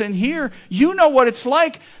of us in here, you know what it's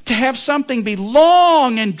like to have something be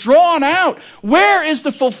long and drawn out. Where is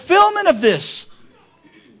the fulfillment of this?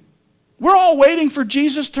 We're all waiting for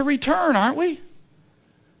Jesus to return, aren't we?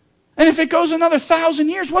 And if it goes another 1,000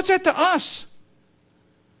 years, what's that to us?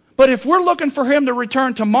 But if we're looking for him to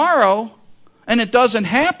return tomorrow, and it doesn't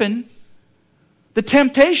happen, the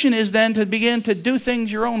temptation is then to begin to do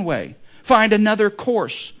things your own way. Find another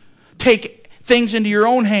course. Take things into your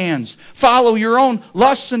own hands. Follow your own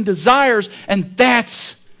lusts and desires. And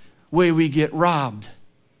that's where we get robbed.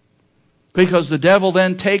 Because the devil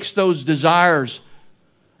then takes those desires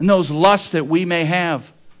and those lusts that we may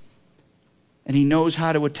have, and he knows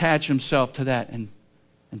how to attach himself to that and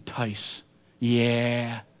entice.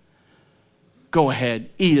 Yeah. Go ahead.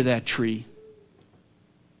 Eat of that tree.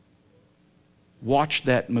 Watch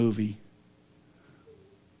that movie.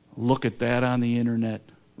 Look at that on the internet.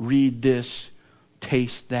 Read this.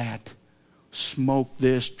 Taste that. Smoke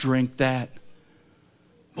this. Drink that.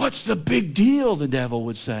 What's the big deal, the devil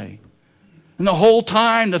would say. And the whole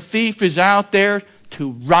time the thief is out there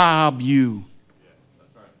to rob you.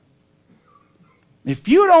 If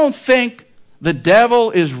you don't think the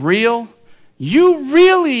devil is real, you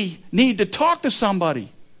really need to talk to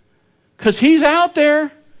somebody. Because he's out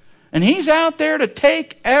there. And he's out there to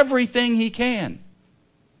take everything he can.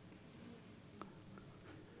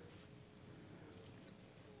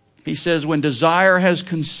 He says, when desire has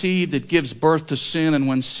conceived, it gives birth to sin. And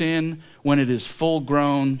when sin, when it is full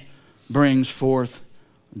grown, brings forth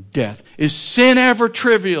death. Is sin ever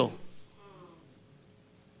trivial?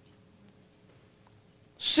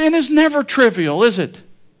 Sin is never trivial, is it?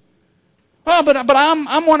 Oh, but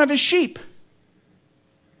I'm one of his sheep.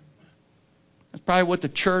 That's probably what the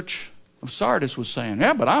church of Sardis was saying.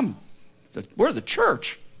 Yeah, but we're the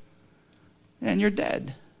church. And you're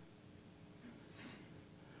dead.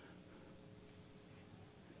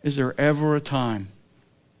 Is there ever a time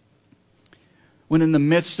when in the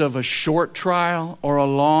midst of a short trial or a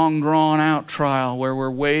long drawn out trial where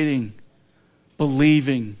we're waiting,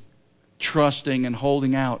 believing, trusting, and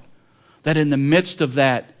holding out, that in the midst of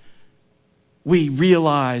that, we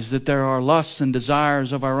realize that there are lusts and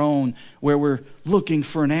desires of our own where we're looking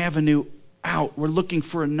for an avenue out. We're looking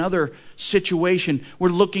for another situation. We're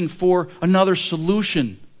looking for another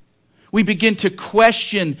solution. We begin to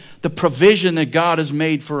question the provision that God has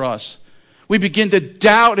made for us. We begin to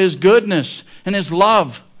doubt His goodness and His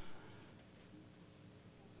love.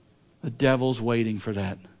 The devil's waiting for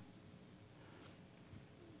that.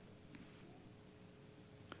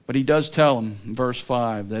 But he does tell him in verse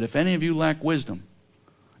 5 that if any of you lack wisdom,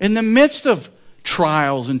 in the midst of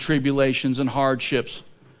trials and tribulations and hardships,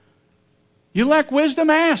 you lack wisdom,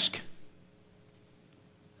 ask.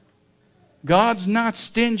 God's not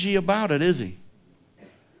stingy about it, is He?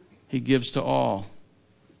 He gives to all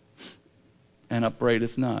and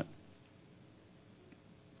upbraideth not.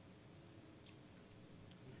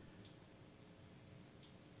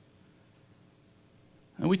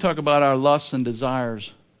 And we talk about our lusts and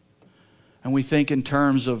desires, and we think in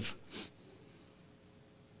terms of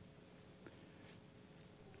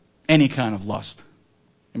any kind of lust.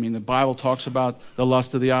 I mean, the Bible talks about the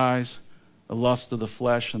lust of the eyes, the lust of the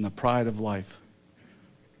flesh, and the pride of life.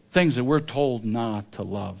 Things that we're told not to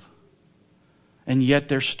love. And yet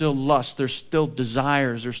there's still lust, there's still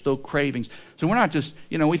desires, there's still cravings. So we're not just,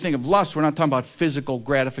 we think of lust, we're not talking about physical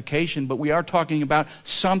gratification, but we are talking about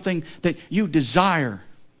something that you desire.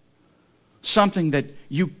 Something that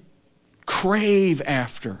you crave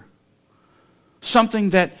after. Something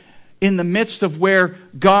that in the midst of where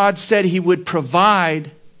God said He would provide,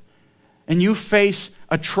 and you face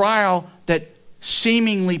a trial that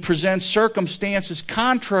seemingly presents circumstances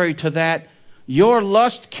contrary to that, your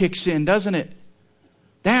lust kicks in, doesn't it?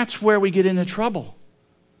 That's where we get into trouble.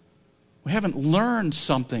 We haven't learned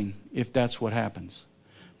something if that's what happens.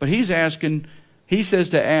 But he says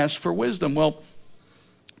to ask for wisdom. Well,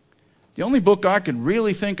 the only book I could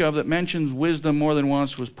really think of that mentions wisdom more than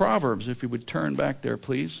once was Proverbs. If you would turn back there,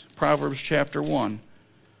 please. Proverbs chapter 1.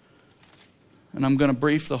 And I'm going to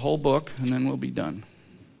brief the whole book, and then we'll be done.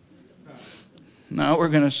 Now we're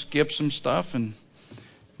going to skip some stuff and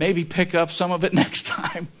maybe pick up some of it next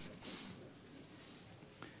time.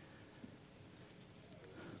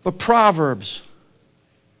 But Proverbs,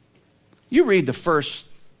 you read the first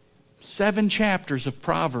 7 chapters of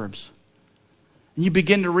Proverbs, and you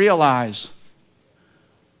begin to realize,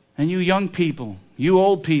 and you young people, you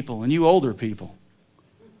old people, and you older people,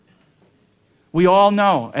 we all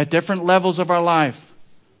know at different levels of our life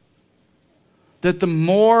that the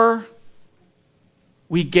more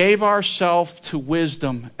we gave ourselves to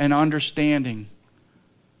wisdom and understanding,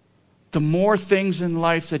 the more things in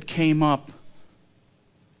life that came up,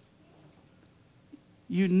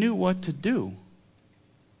 you knew what to do.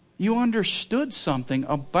 You understood something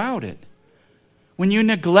about it. When you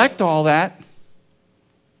neglect all that,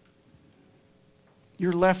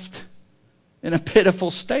 you're left in a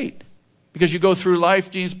pitiful state because you go through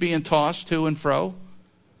life just being tossed to and fro.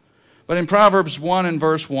 But in Proverbs 1 and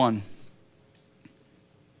verse 1,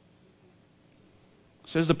 it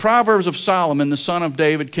says, the Proverbs of Solomon, the son of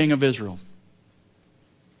David, king of Israel.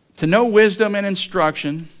 To know wisdom and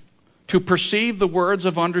instruction, to perceive the words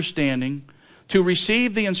of understanding, to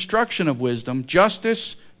receive the instruction of wisdom,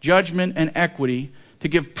 justice, judgment, and equity, to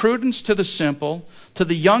give prudence to the simple, to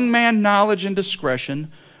the young man knowledge and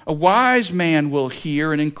discretion. A wise man will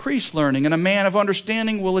hear and increase learning, and a man of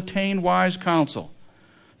understanding will attain wise counsel.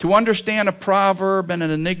 To understand a proverb and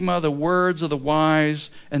an enigma, the words of the wise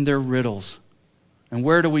and their riddles. And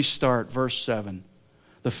where do we start? Verse 7.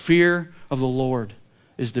 The fear of the Lord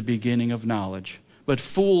is the beginning of knowledge, but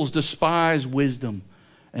fools despise wisdom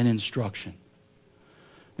and instruction.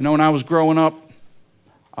 When I was growing up,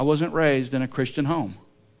 I wasn't raised in a Christian home.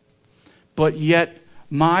 But yet,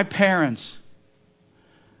 my parents,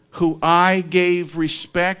 who I gave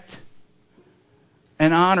respect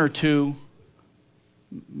and honor to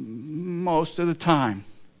most of the time,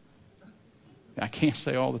 I can't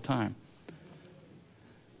say all the time,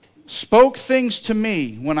 spoke things to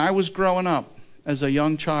me when I was growing up as a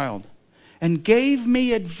young child and gave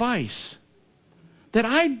me advice that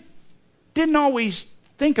I didn't always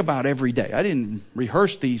think about every day. I didn't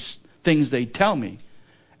rehearse these things they tell me.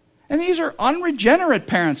 And these are unregenerate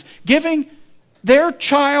parents giving their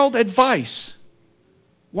child advice.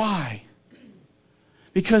 Why?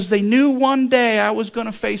 Because they knew one day I was going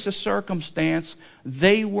to face a circumstance.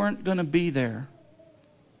 They weren't going to be there.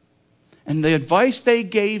 And the advice they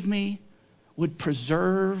gave me would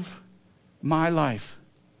preserve my life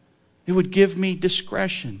It would give me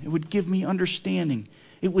discretion. It would give me understanding.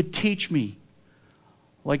 It would teach me.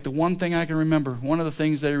 Like the one thing I can remember, one of the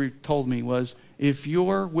things that he told me was, if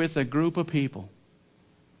you're with a group of people,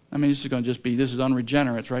 I mean, this is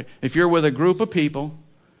unregenerates, right? If you're with a group of people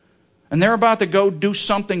and they're about to go do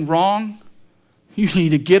something wrong, you need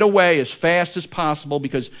to get away as fast as possible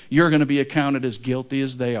because you're going to be accounted as guilty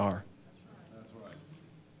as they are. That's right.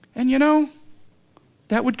 And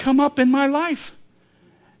that would come up in my life.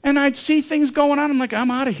 And I'd see things going on. I'm like,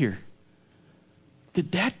 I'm out of here.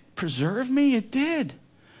 Did that preserve me? It did.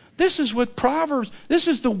 This is what Proverbs, this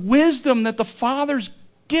is the wisdom that the Father's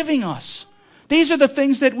giving us. These are the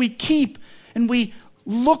things that we keep and we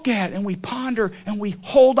look at and we ponder and we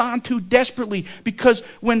hold on to desperately, because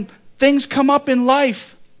when things come up in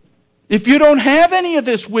life, if you don't have any of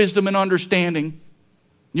this wisdom and understanding,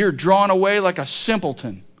 you're drawn away like a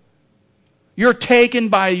simpleton. You're taken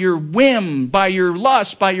by your whim, by your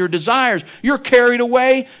lust, by your desires. You're carried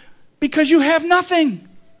away because you have nothing.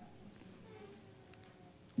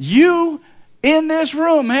 You in this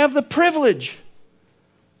room have the privilege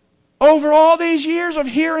over all these years of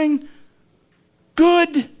hearing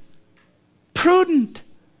good, prudent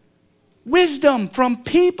wisdom from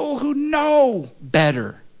people who know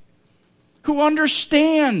better, who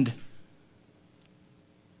understand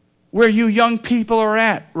where you young people are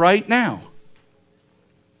at right now.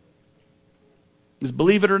 Because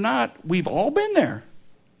believe it or not, we've all been there.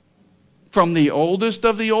 From the oldest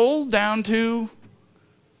of the old down to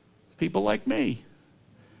people like me.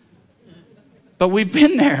 But we've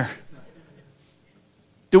been there.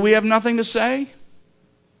 Do we have nothing to say?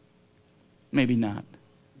 Maybe not.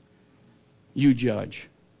 You judge.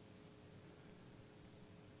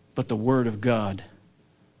 But the Word of God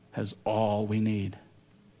has all we need.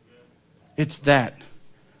 It's that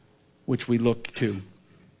which we look to.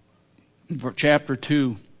 For chapter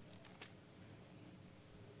 2.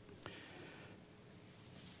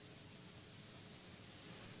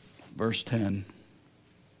 Verse 10.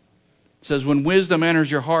 It says, when wisdom enters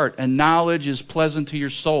your heart and knowledge is pleasant to your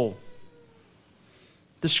soul,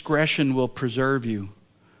 discretion will preserve you.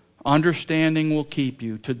 Understanding will keep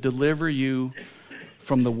you, to deliver you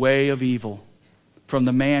from the way of evil, from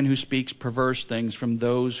the man who speaks perverse things, from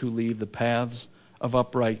those who leave the paths of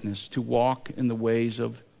uprightness, to walk in the ways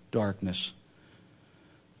of darkness.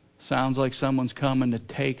 Sounds like someone's coming to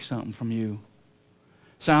take something from you.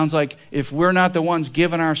 Sounds like if we're not the ones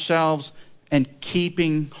giving ourselves and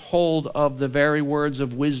keeping hold of the very words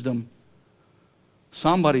of wisdom,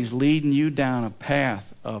 somebody's leading you down a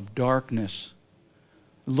path of darkness,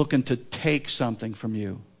 looking to take something from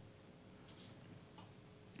you.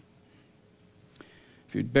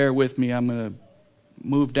 If you'd bear with me, I'm going to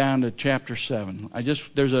move down to chapter 7.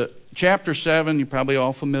 There's a chapter 7, you're probably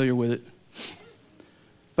all familiar with it.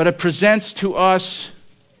 But it presents to us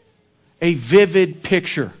a vivid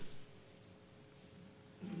picture.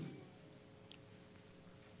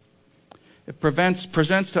 It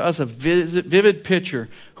presents to us a vivid picture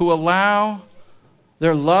who allow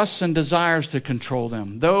their lusts and desires to control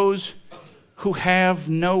them. Those who have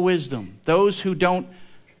no wisdom. Those who don't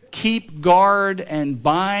keep guard and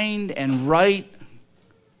bind and write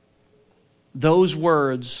those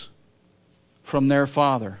words from their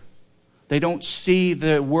Father. They don't see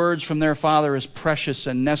the words from their Father as precious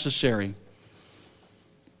and necessary.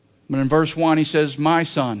 But in verse 1 he says, my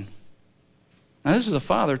son. Now this is a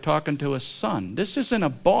father talking to a son. This isn't a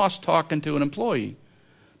boss talking to an employee.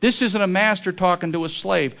 This isn't a master talking to a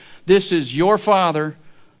slave. This is your Father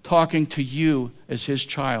talking to you as his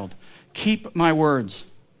child. Keep my words.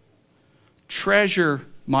 Treasure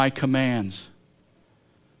my commands.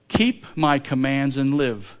 Keep my commands and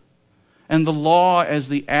live. And the law as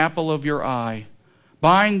the apple of your eye.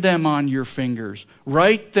 Bind them on your fingers.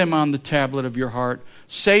 Write them on the tablet of your heart.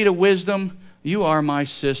 Say to wisdom, you are my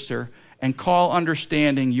sister. And call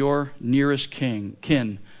understanding your nearest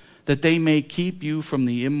kin, that they may keep you from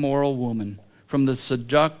the immoral woman, from the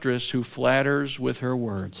seductress who flatters with her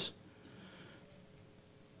words.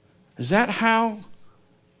 Is that how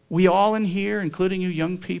we all in here, including you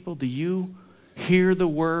young people, do you hear the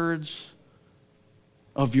words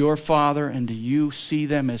of your Father, and do you see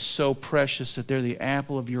them as so precious that they're the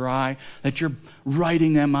apple of your eye, that you're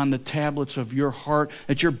writing them on the tablets of your heart,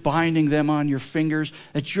 that you're binding them on your fingers,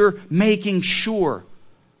 that you're making sure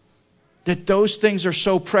that those things are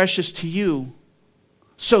so precious to you,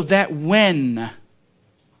 so that when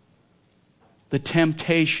the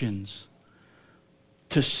temptations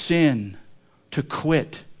to sin, to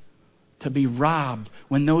quit, to be robbed,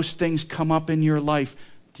 when those things come up in your life,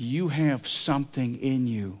 do you have something in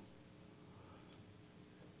you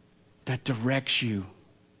that directs you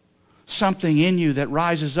something in you that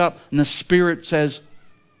rises up and the Spirit says,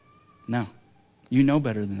 no, you know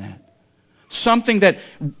better than that. Something that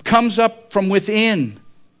comes up from within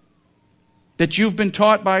that you've been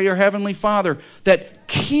taught by your Heavenly Father that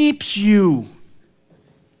keeps you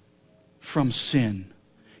from sin,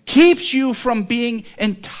 keeps you from being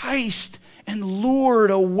enticed and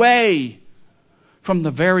lured away from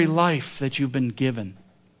the very life that you've been given.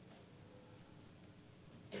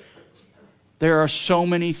 There are so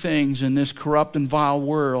many things in this corrupt and vile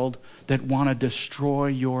world that want to destroy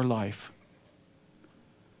your life.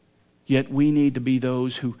 Yet we need to be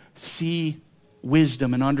those who see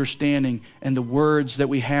wisdom and understanding, and the words that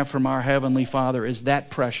we have from our Heavenly Father is that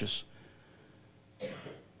precious.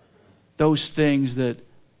 Those things that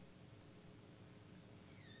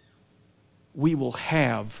we will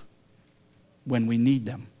have when we need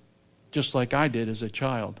them. Just like I did as a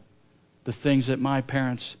child. The things that my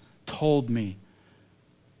parents told me.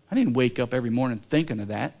 I didn't wake up every morning thinking of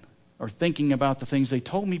that or thinking about the things they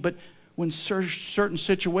told me, but when certain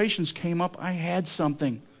situations came up, I had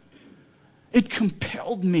something. It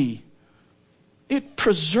compelled me. It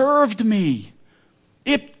preserved me.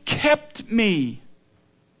 It kept me.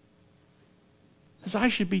 Because I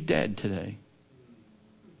should be dead today.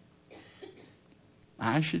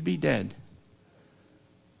 I should be dead.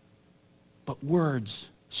 But words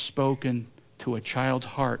spoken to a child's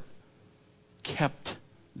heart kept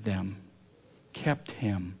them, kept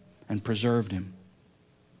him, and preserved him.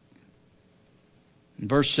 In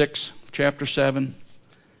verse 6, chapter 7,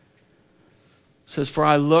 it says, "For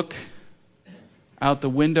I look out the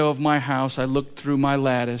window of my house, I looked through my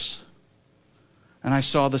lattice, and I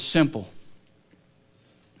saw the simple.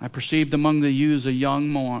 I perceived among the youths a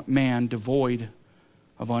young man devoid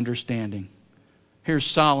of understanding." Here's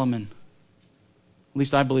Solomon. At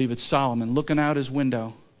least I believe it's Solomon, looking out his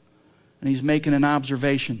window, and he's making an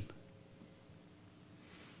observation.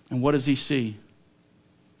 And what does he see?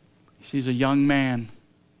 He sees a young man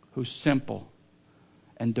who's simple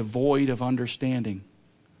and devoid of understanding.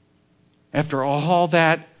 After all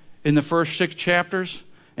that in the first 6 chapters,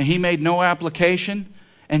 and he made no application,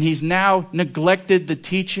 and he's now neglected the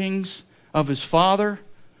teachings of his father,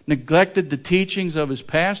 neglected the teachings of his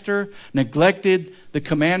pastor, neglected the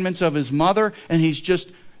commandments of his mother, and he's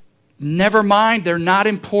just, never mind, they're not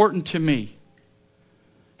important to me.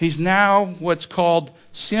 He's now what's called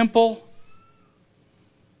simple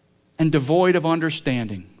and devoid of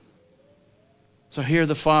understanding. So here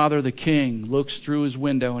the father, the king, looks through his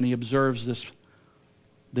window and he observes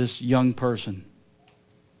this young person.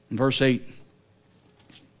 In verse 8,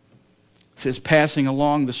 it says, passing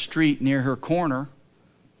along the street near her corner,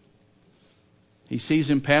 he sees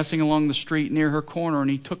him passing along the street near her corner, and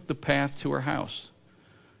he took the path to her house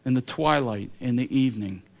in the twilight, in the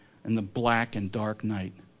evening, in the black and dark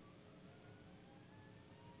night.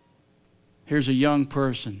 Here's a young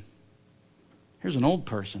person. Here's an old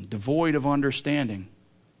person, devoid of understanding,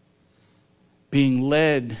 being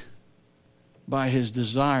led by his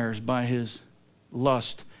desires, by his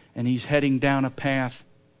lust, and he's heading down a path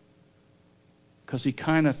because he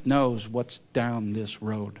kind of knows what's down this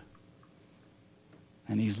road.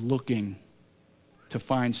 And he's looking to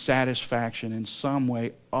find satisfaction in some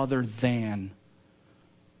way other than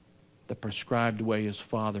the prescribed way his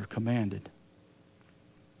father commanded.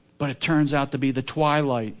 But it turns out to be the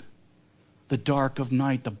twilight, the dark of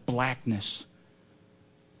night, the blackness.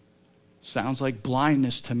 Sounds like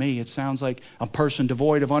blindness to me. It sounds like a person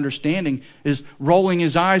devoid of understanding is rolling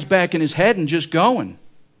his eyes back in his head and just going.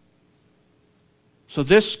 So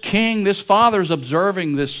this king, this father is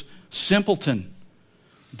observing this simpleton,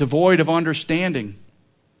 devoid of understanding,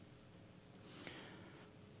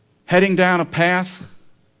 heading down a path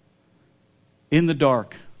in the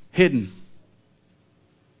dark, hidden.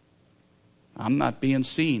 I'm not being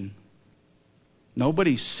seen.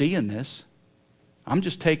 Nobody's seeing this. I'm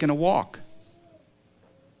just taking a walk.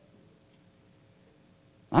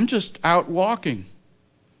 I'm just out walking.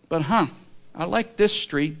 But I like this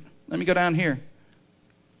street. Let me go down here.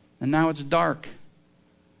 And now it's dark.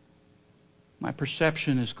 My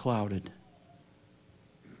perception is clouded.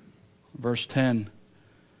 Verse 10.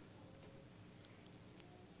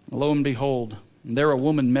 Lo and behold, there a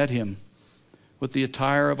woman met him with the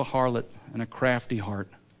attire of a harlot and a crafty heart.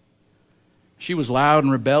 She was loud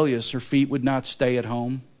and rebellious. Her feet would not stay at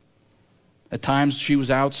home. At times she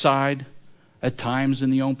was outside, at times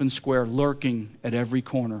in the open square, lurking at every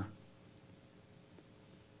corner.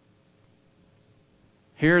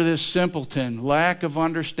 Here this simpleton, lack of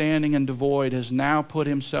understanding and devoid, has now put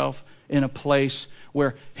himself in a place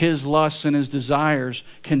where his lusts and his desires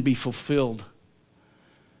can be fulfilled.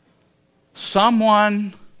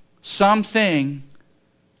 Someone something,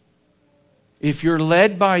 if you're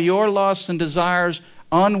led by your lusts and desires,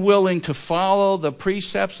 unwilling to follow the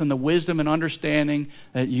precepts and the wisdom and understanding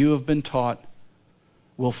that you have been taught,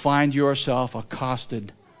 will find yourself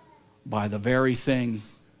accosted by the very thing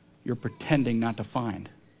you're pretending not to find.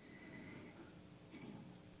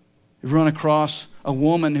 You run across a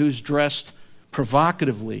woman who's dressed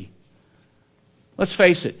provocatively. Let's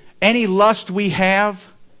face it, any lust we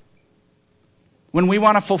have, when we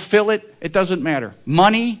want to fulfill it, it doesn't matter.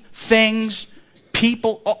 Money, things,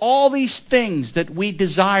 people, all these things that we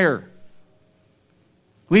desire.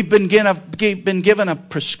 We've been given a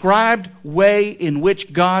prescribed way in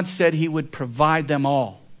which God said He would provide them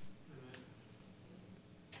all.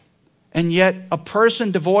 And yet, a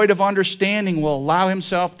person devoid of understanding will allow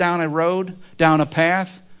himself down a road, down a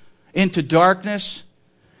path, into darkness.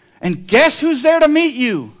 And guess who's there to meet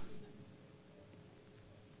you?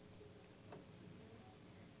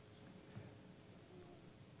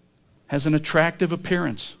 Has an attractive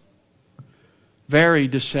appearance, very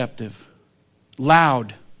deceptive,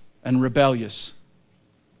 loud, and rebellious.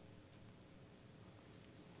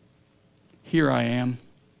 Here I am.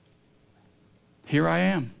 Here I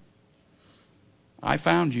am. I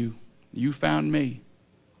found you. You found me.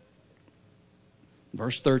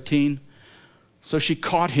 Verse 13. So she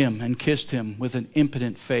caught him and kissed him with an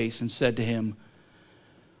impotent face and said to him,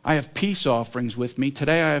 I have peace offerings with me.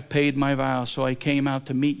 Today I have paid my vow, so I came out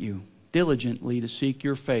to meet you diligently to seek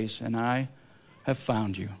your face, and I have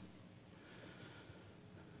found you.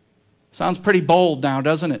 Sounds pretty bold now,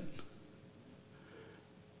 doesn't it?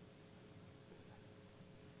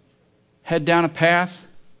 Head down a path,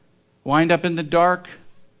 wind up in the dark,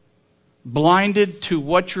 blinded to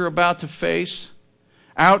what you're about to face.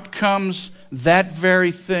 Out comes that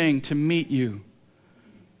very thing to meet you,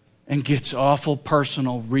 and gets awful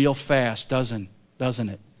personal real fast, doesn't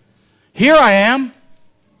it? Here I am.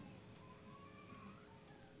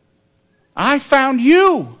 I found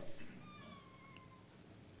you.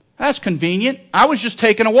 That's convenient. I was just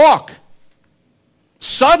taking a walk.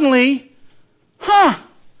 Suddenly,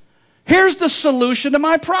 here's the solution to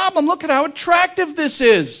my problem. Look at how attractive this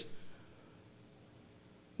is.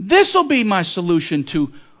 This will be my solution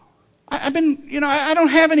to, I don't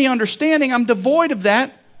have any understanding. I'm devoid of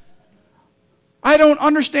that. I don't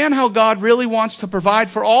understand how God really wants to provide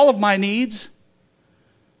for all of my needs.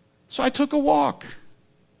 So I took a walk.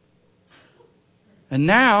 And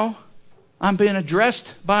now I'm being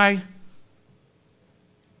addressed by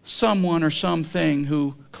someone or something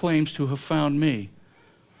who claims to have found me.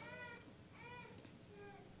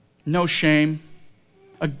 No shame,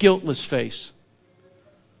 a guiltless face.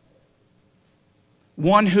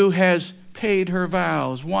 One who has paid her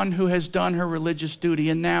vows, one who has done her religious duty,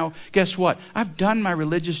 and now, guess what? I've done my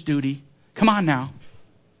religious duty. Come on now.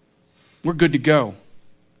 We're good to go.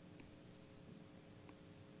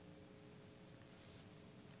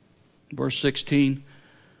 Verse 16,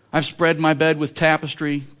 I've spread my bed with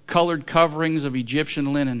tapestry, colored coverings of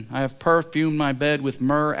Egyptian linen. I have perfumed my bed with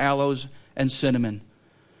myrrh, aloes, and cinnamon.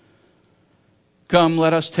 Come,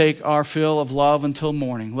 let us take our fill of love until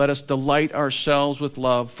morning. Let us delight ourselves with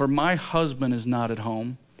love, for my husband is not at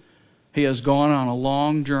home. He has gone on a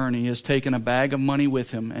long journey. He has taken a bag of money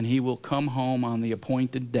with him, and he will come home on the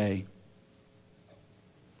appointed day.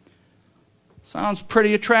 Sounds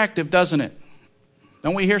pretty attractive, doesn't it?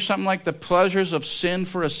 Don't we hear something like the pleasures of sin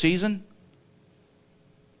for a season?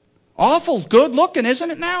 Awful good looking, isn't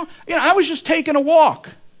it now? I was just taking a walk.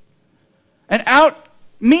 And out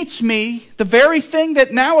meets me the very thing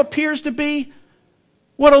that now appears to be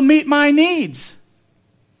what will meet my needs.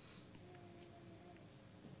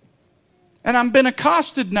 And I'm been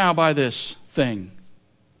accosted now by this thing.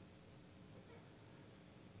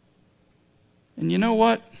 And you know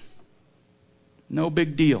what? No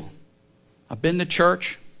big deal. I've been to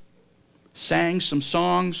church, sang some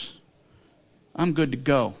songs. I'm good to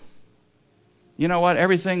go. You know what?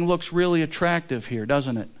 Everything looks really attractive here,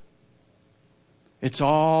 doesn't it? It's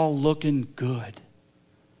all looking good.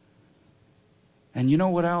 And you know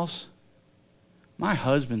what else? My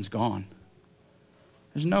husband's gone.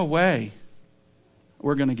 There's no way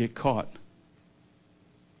we're going to get caught.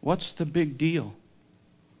 What's the big deal?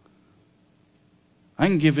 I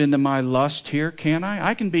can give in to my lust here, can't I?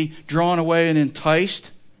 I can be drawn away and enticed.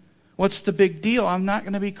 What's the big deal? I'm not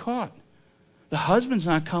going to be caught. The husband's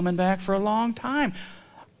not coming back for a long time.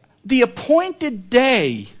 The appointed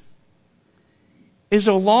day is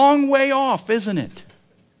a long way off, isn't it?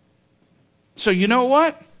 So you know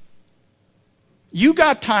what? You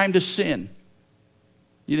got time to sin.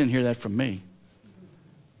 You didn't hear that from me.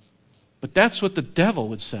 But that's what the devil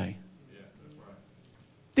would say.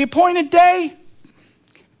 The appointed day,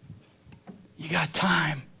 you got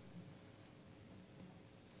time.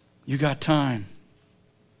 You got time.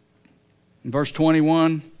 In verse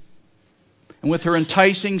 21, and with her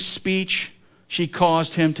enticing speech, she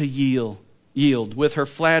caused him to yield. With her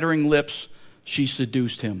flattering lips, she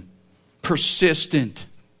seduced him. Persistent.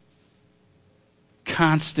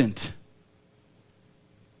 Constant.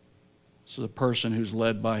 This is a person who's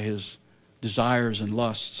led by his desires and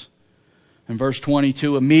lusts. In verse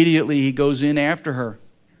 22, immediately he goes in after her.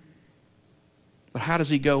 But how does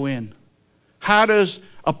he go in? How does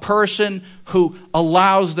a person who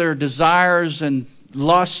allows their desires and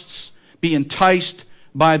lusts be enticed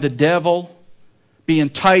by the devil, be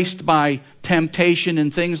enticed by temptation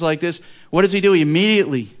and things like this? What does he do? He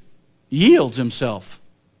immediately yields himself.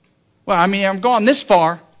 Well, I'm gone this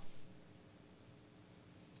far.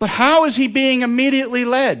 But how is he being immediately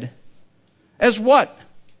led? As what?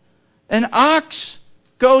 An ox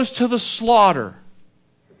goes to the slaughter.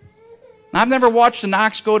 I've never watched an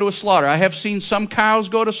ox go to a slaughter. I have seen some cows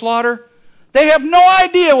go to slaughter. They have no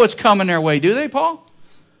idea what's coming their way, do they, Paul?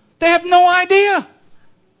 They have no idea.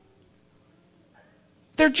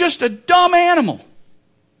 They're just a dumb animal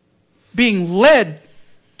being led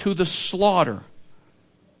to the slaughter.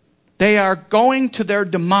 They are going to their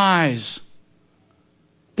demise.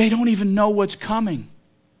 They don't even know what's coming.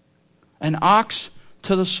 An ox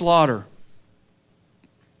to the slaughter.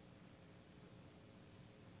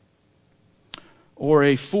 Or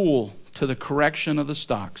a fool to the correction of the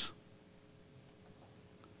stocks.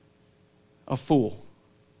 A fool.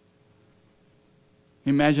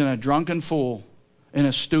 Imagine a drunken fool in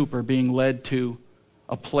a stupor being led to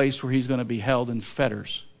a place where he's going to be held in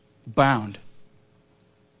fetters, bound.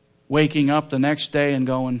 Waking up the next day and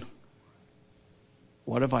going,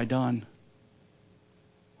 what have I done?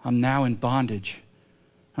 I'm now in bondage.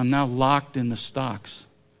 I'm now locked in the stocks.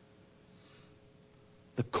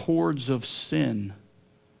 The cords of sin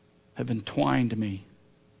have entwined me.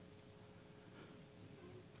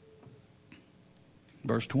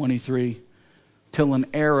 Verse 23, till an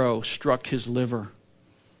arrow struck his liver,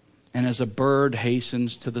 and as a bird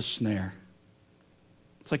hastens to the snare.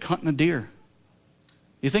 It's like hunting a deer.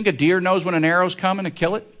 You think a deer knows when an arrow's coming to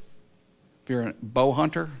kill it? If you're a bow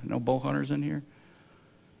hunter, no bow hunters in here.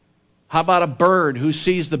 How about a bird who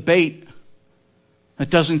sees the bait that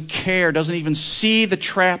doesn't care, doesn't even see the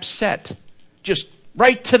trap set? Just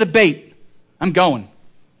right to the bait. I'm going.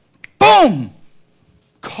 Boom!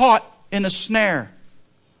 Caught in a snare.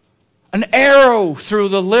 An arrow through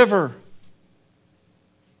the liver.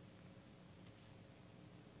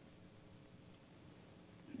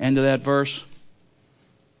 End of that verse.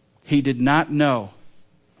 He did not know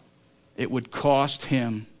it would cost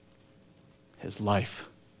him his life.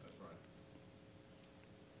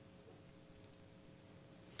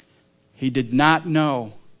 He did not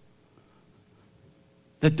know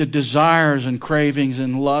that the desires and cravings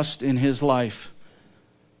and lust in his life,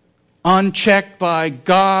 unchecked by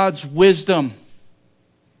God's wisdom,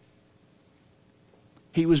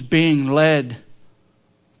 he was being led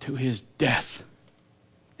to his death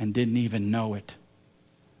and didn't even know it.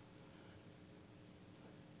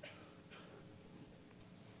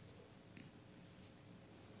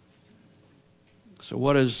 So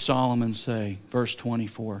what does Solomon say? Verse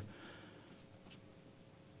 24.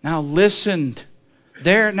 Now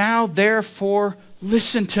therefore,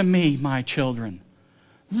 listen to me, my children.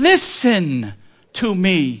 Listen to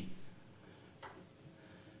me.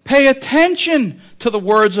 Pay attention to the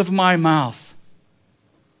words of my mouth.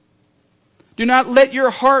 Do not let your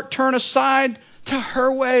heart turn aside to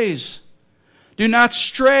her ways. Do not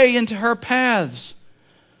stray into her paths.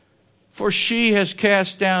 For she has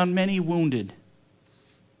cast down many wounded,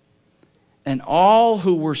 and all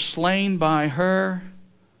who were slain by her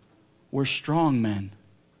were strong men.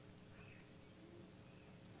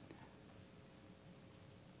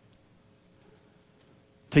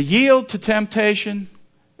 To yield to temptation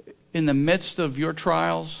in the midst of your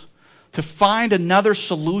trials, to find another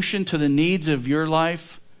solution to the needs of your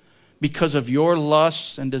life because of your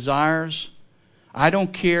lusts and desires, I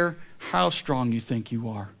don't care how strong you think you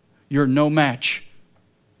are. You're no match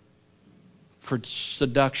for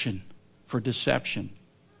seduction, for deception.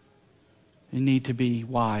 You need to be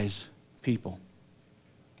wise people.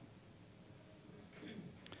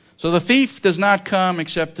 So the thief does not come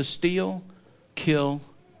except to steal, kill,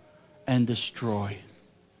 and destroy.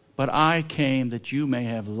 But I came that you may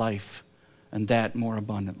have life, and that more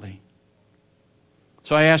abundantly.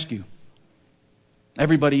 So I ask you,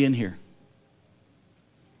 everybody in here,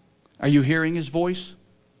 are you hearing his voice?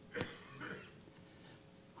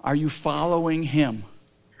 Are you following him?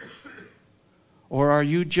 Or are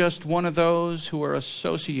you just one of those who are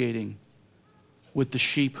associating with the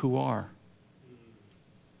sheep who are?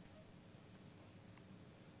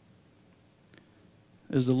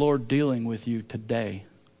 Is the Lord dealing with you today?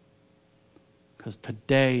 Because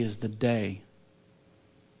today is the day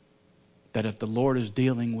that if the Lord is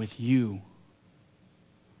dealing with you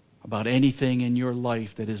about anything in your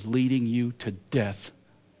life that is leading you to death,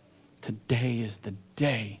 today is the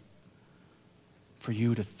day for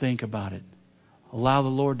you to think about it. Allow the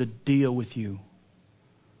Lord to deal with you.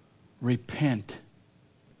 Repent.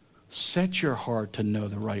 Set your heart to know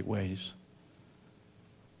the right ways.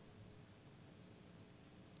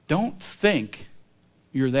 Don't think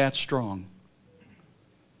you're that strong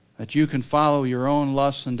that you can follow your own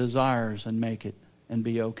lusts and desires and make it and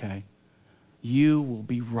be okay. You will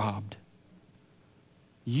be robbed.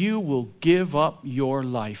 You will give up your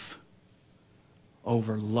life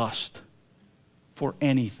over lust for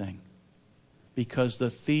anything, because the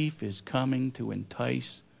thief is coming to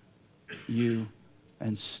entice you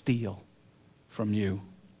and steal from you.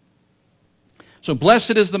 So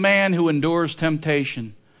blessed is the man who endures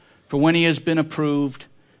temptation, for when he has been approved,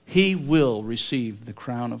 he will receive the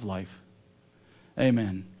crown of life.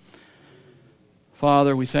 Amen.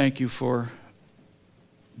 Father, we thank you for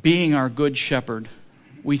being our good shepherd.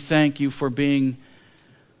 We thank you for being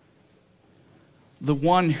the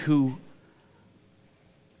one who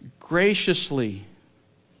graciously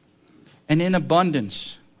and in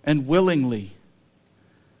abundance and willingly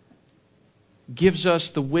gives us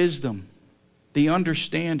the wisdom, the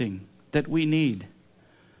understanding that we need,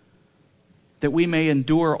 that we may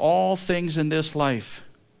endure all things in this life.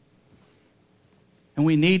 And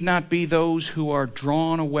we need not be those who are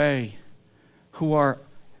drawn away, who are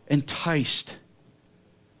enticed,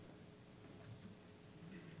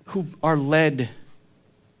 who are led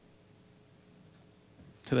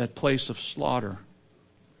to that place of slaughter.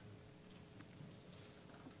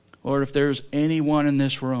 Lord, if there's anyone in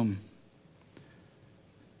this room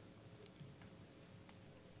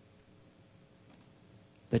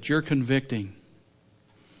that you're convicting,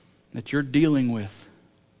 that you're dealing with,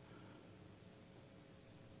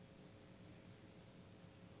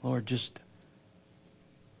 Lord, just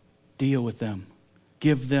deal with them.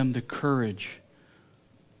 Give them the courage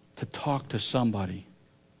to talk to somebody.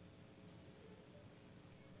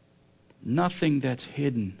 Nothing that's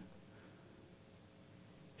hidden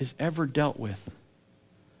is ever dealt with.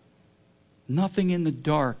 Nothing in the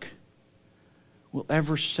dark will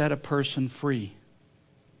ever set a person free.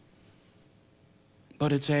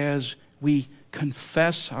 But it's as we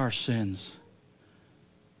confess our sins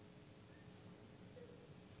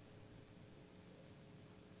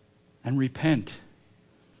and repent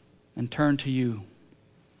and turn to you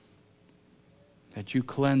that you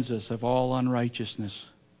cleanse us of all unrighteousness.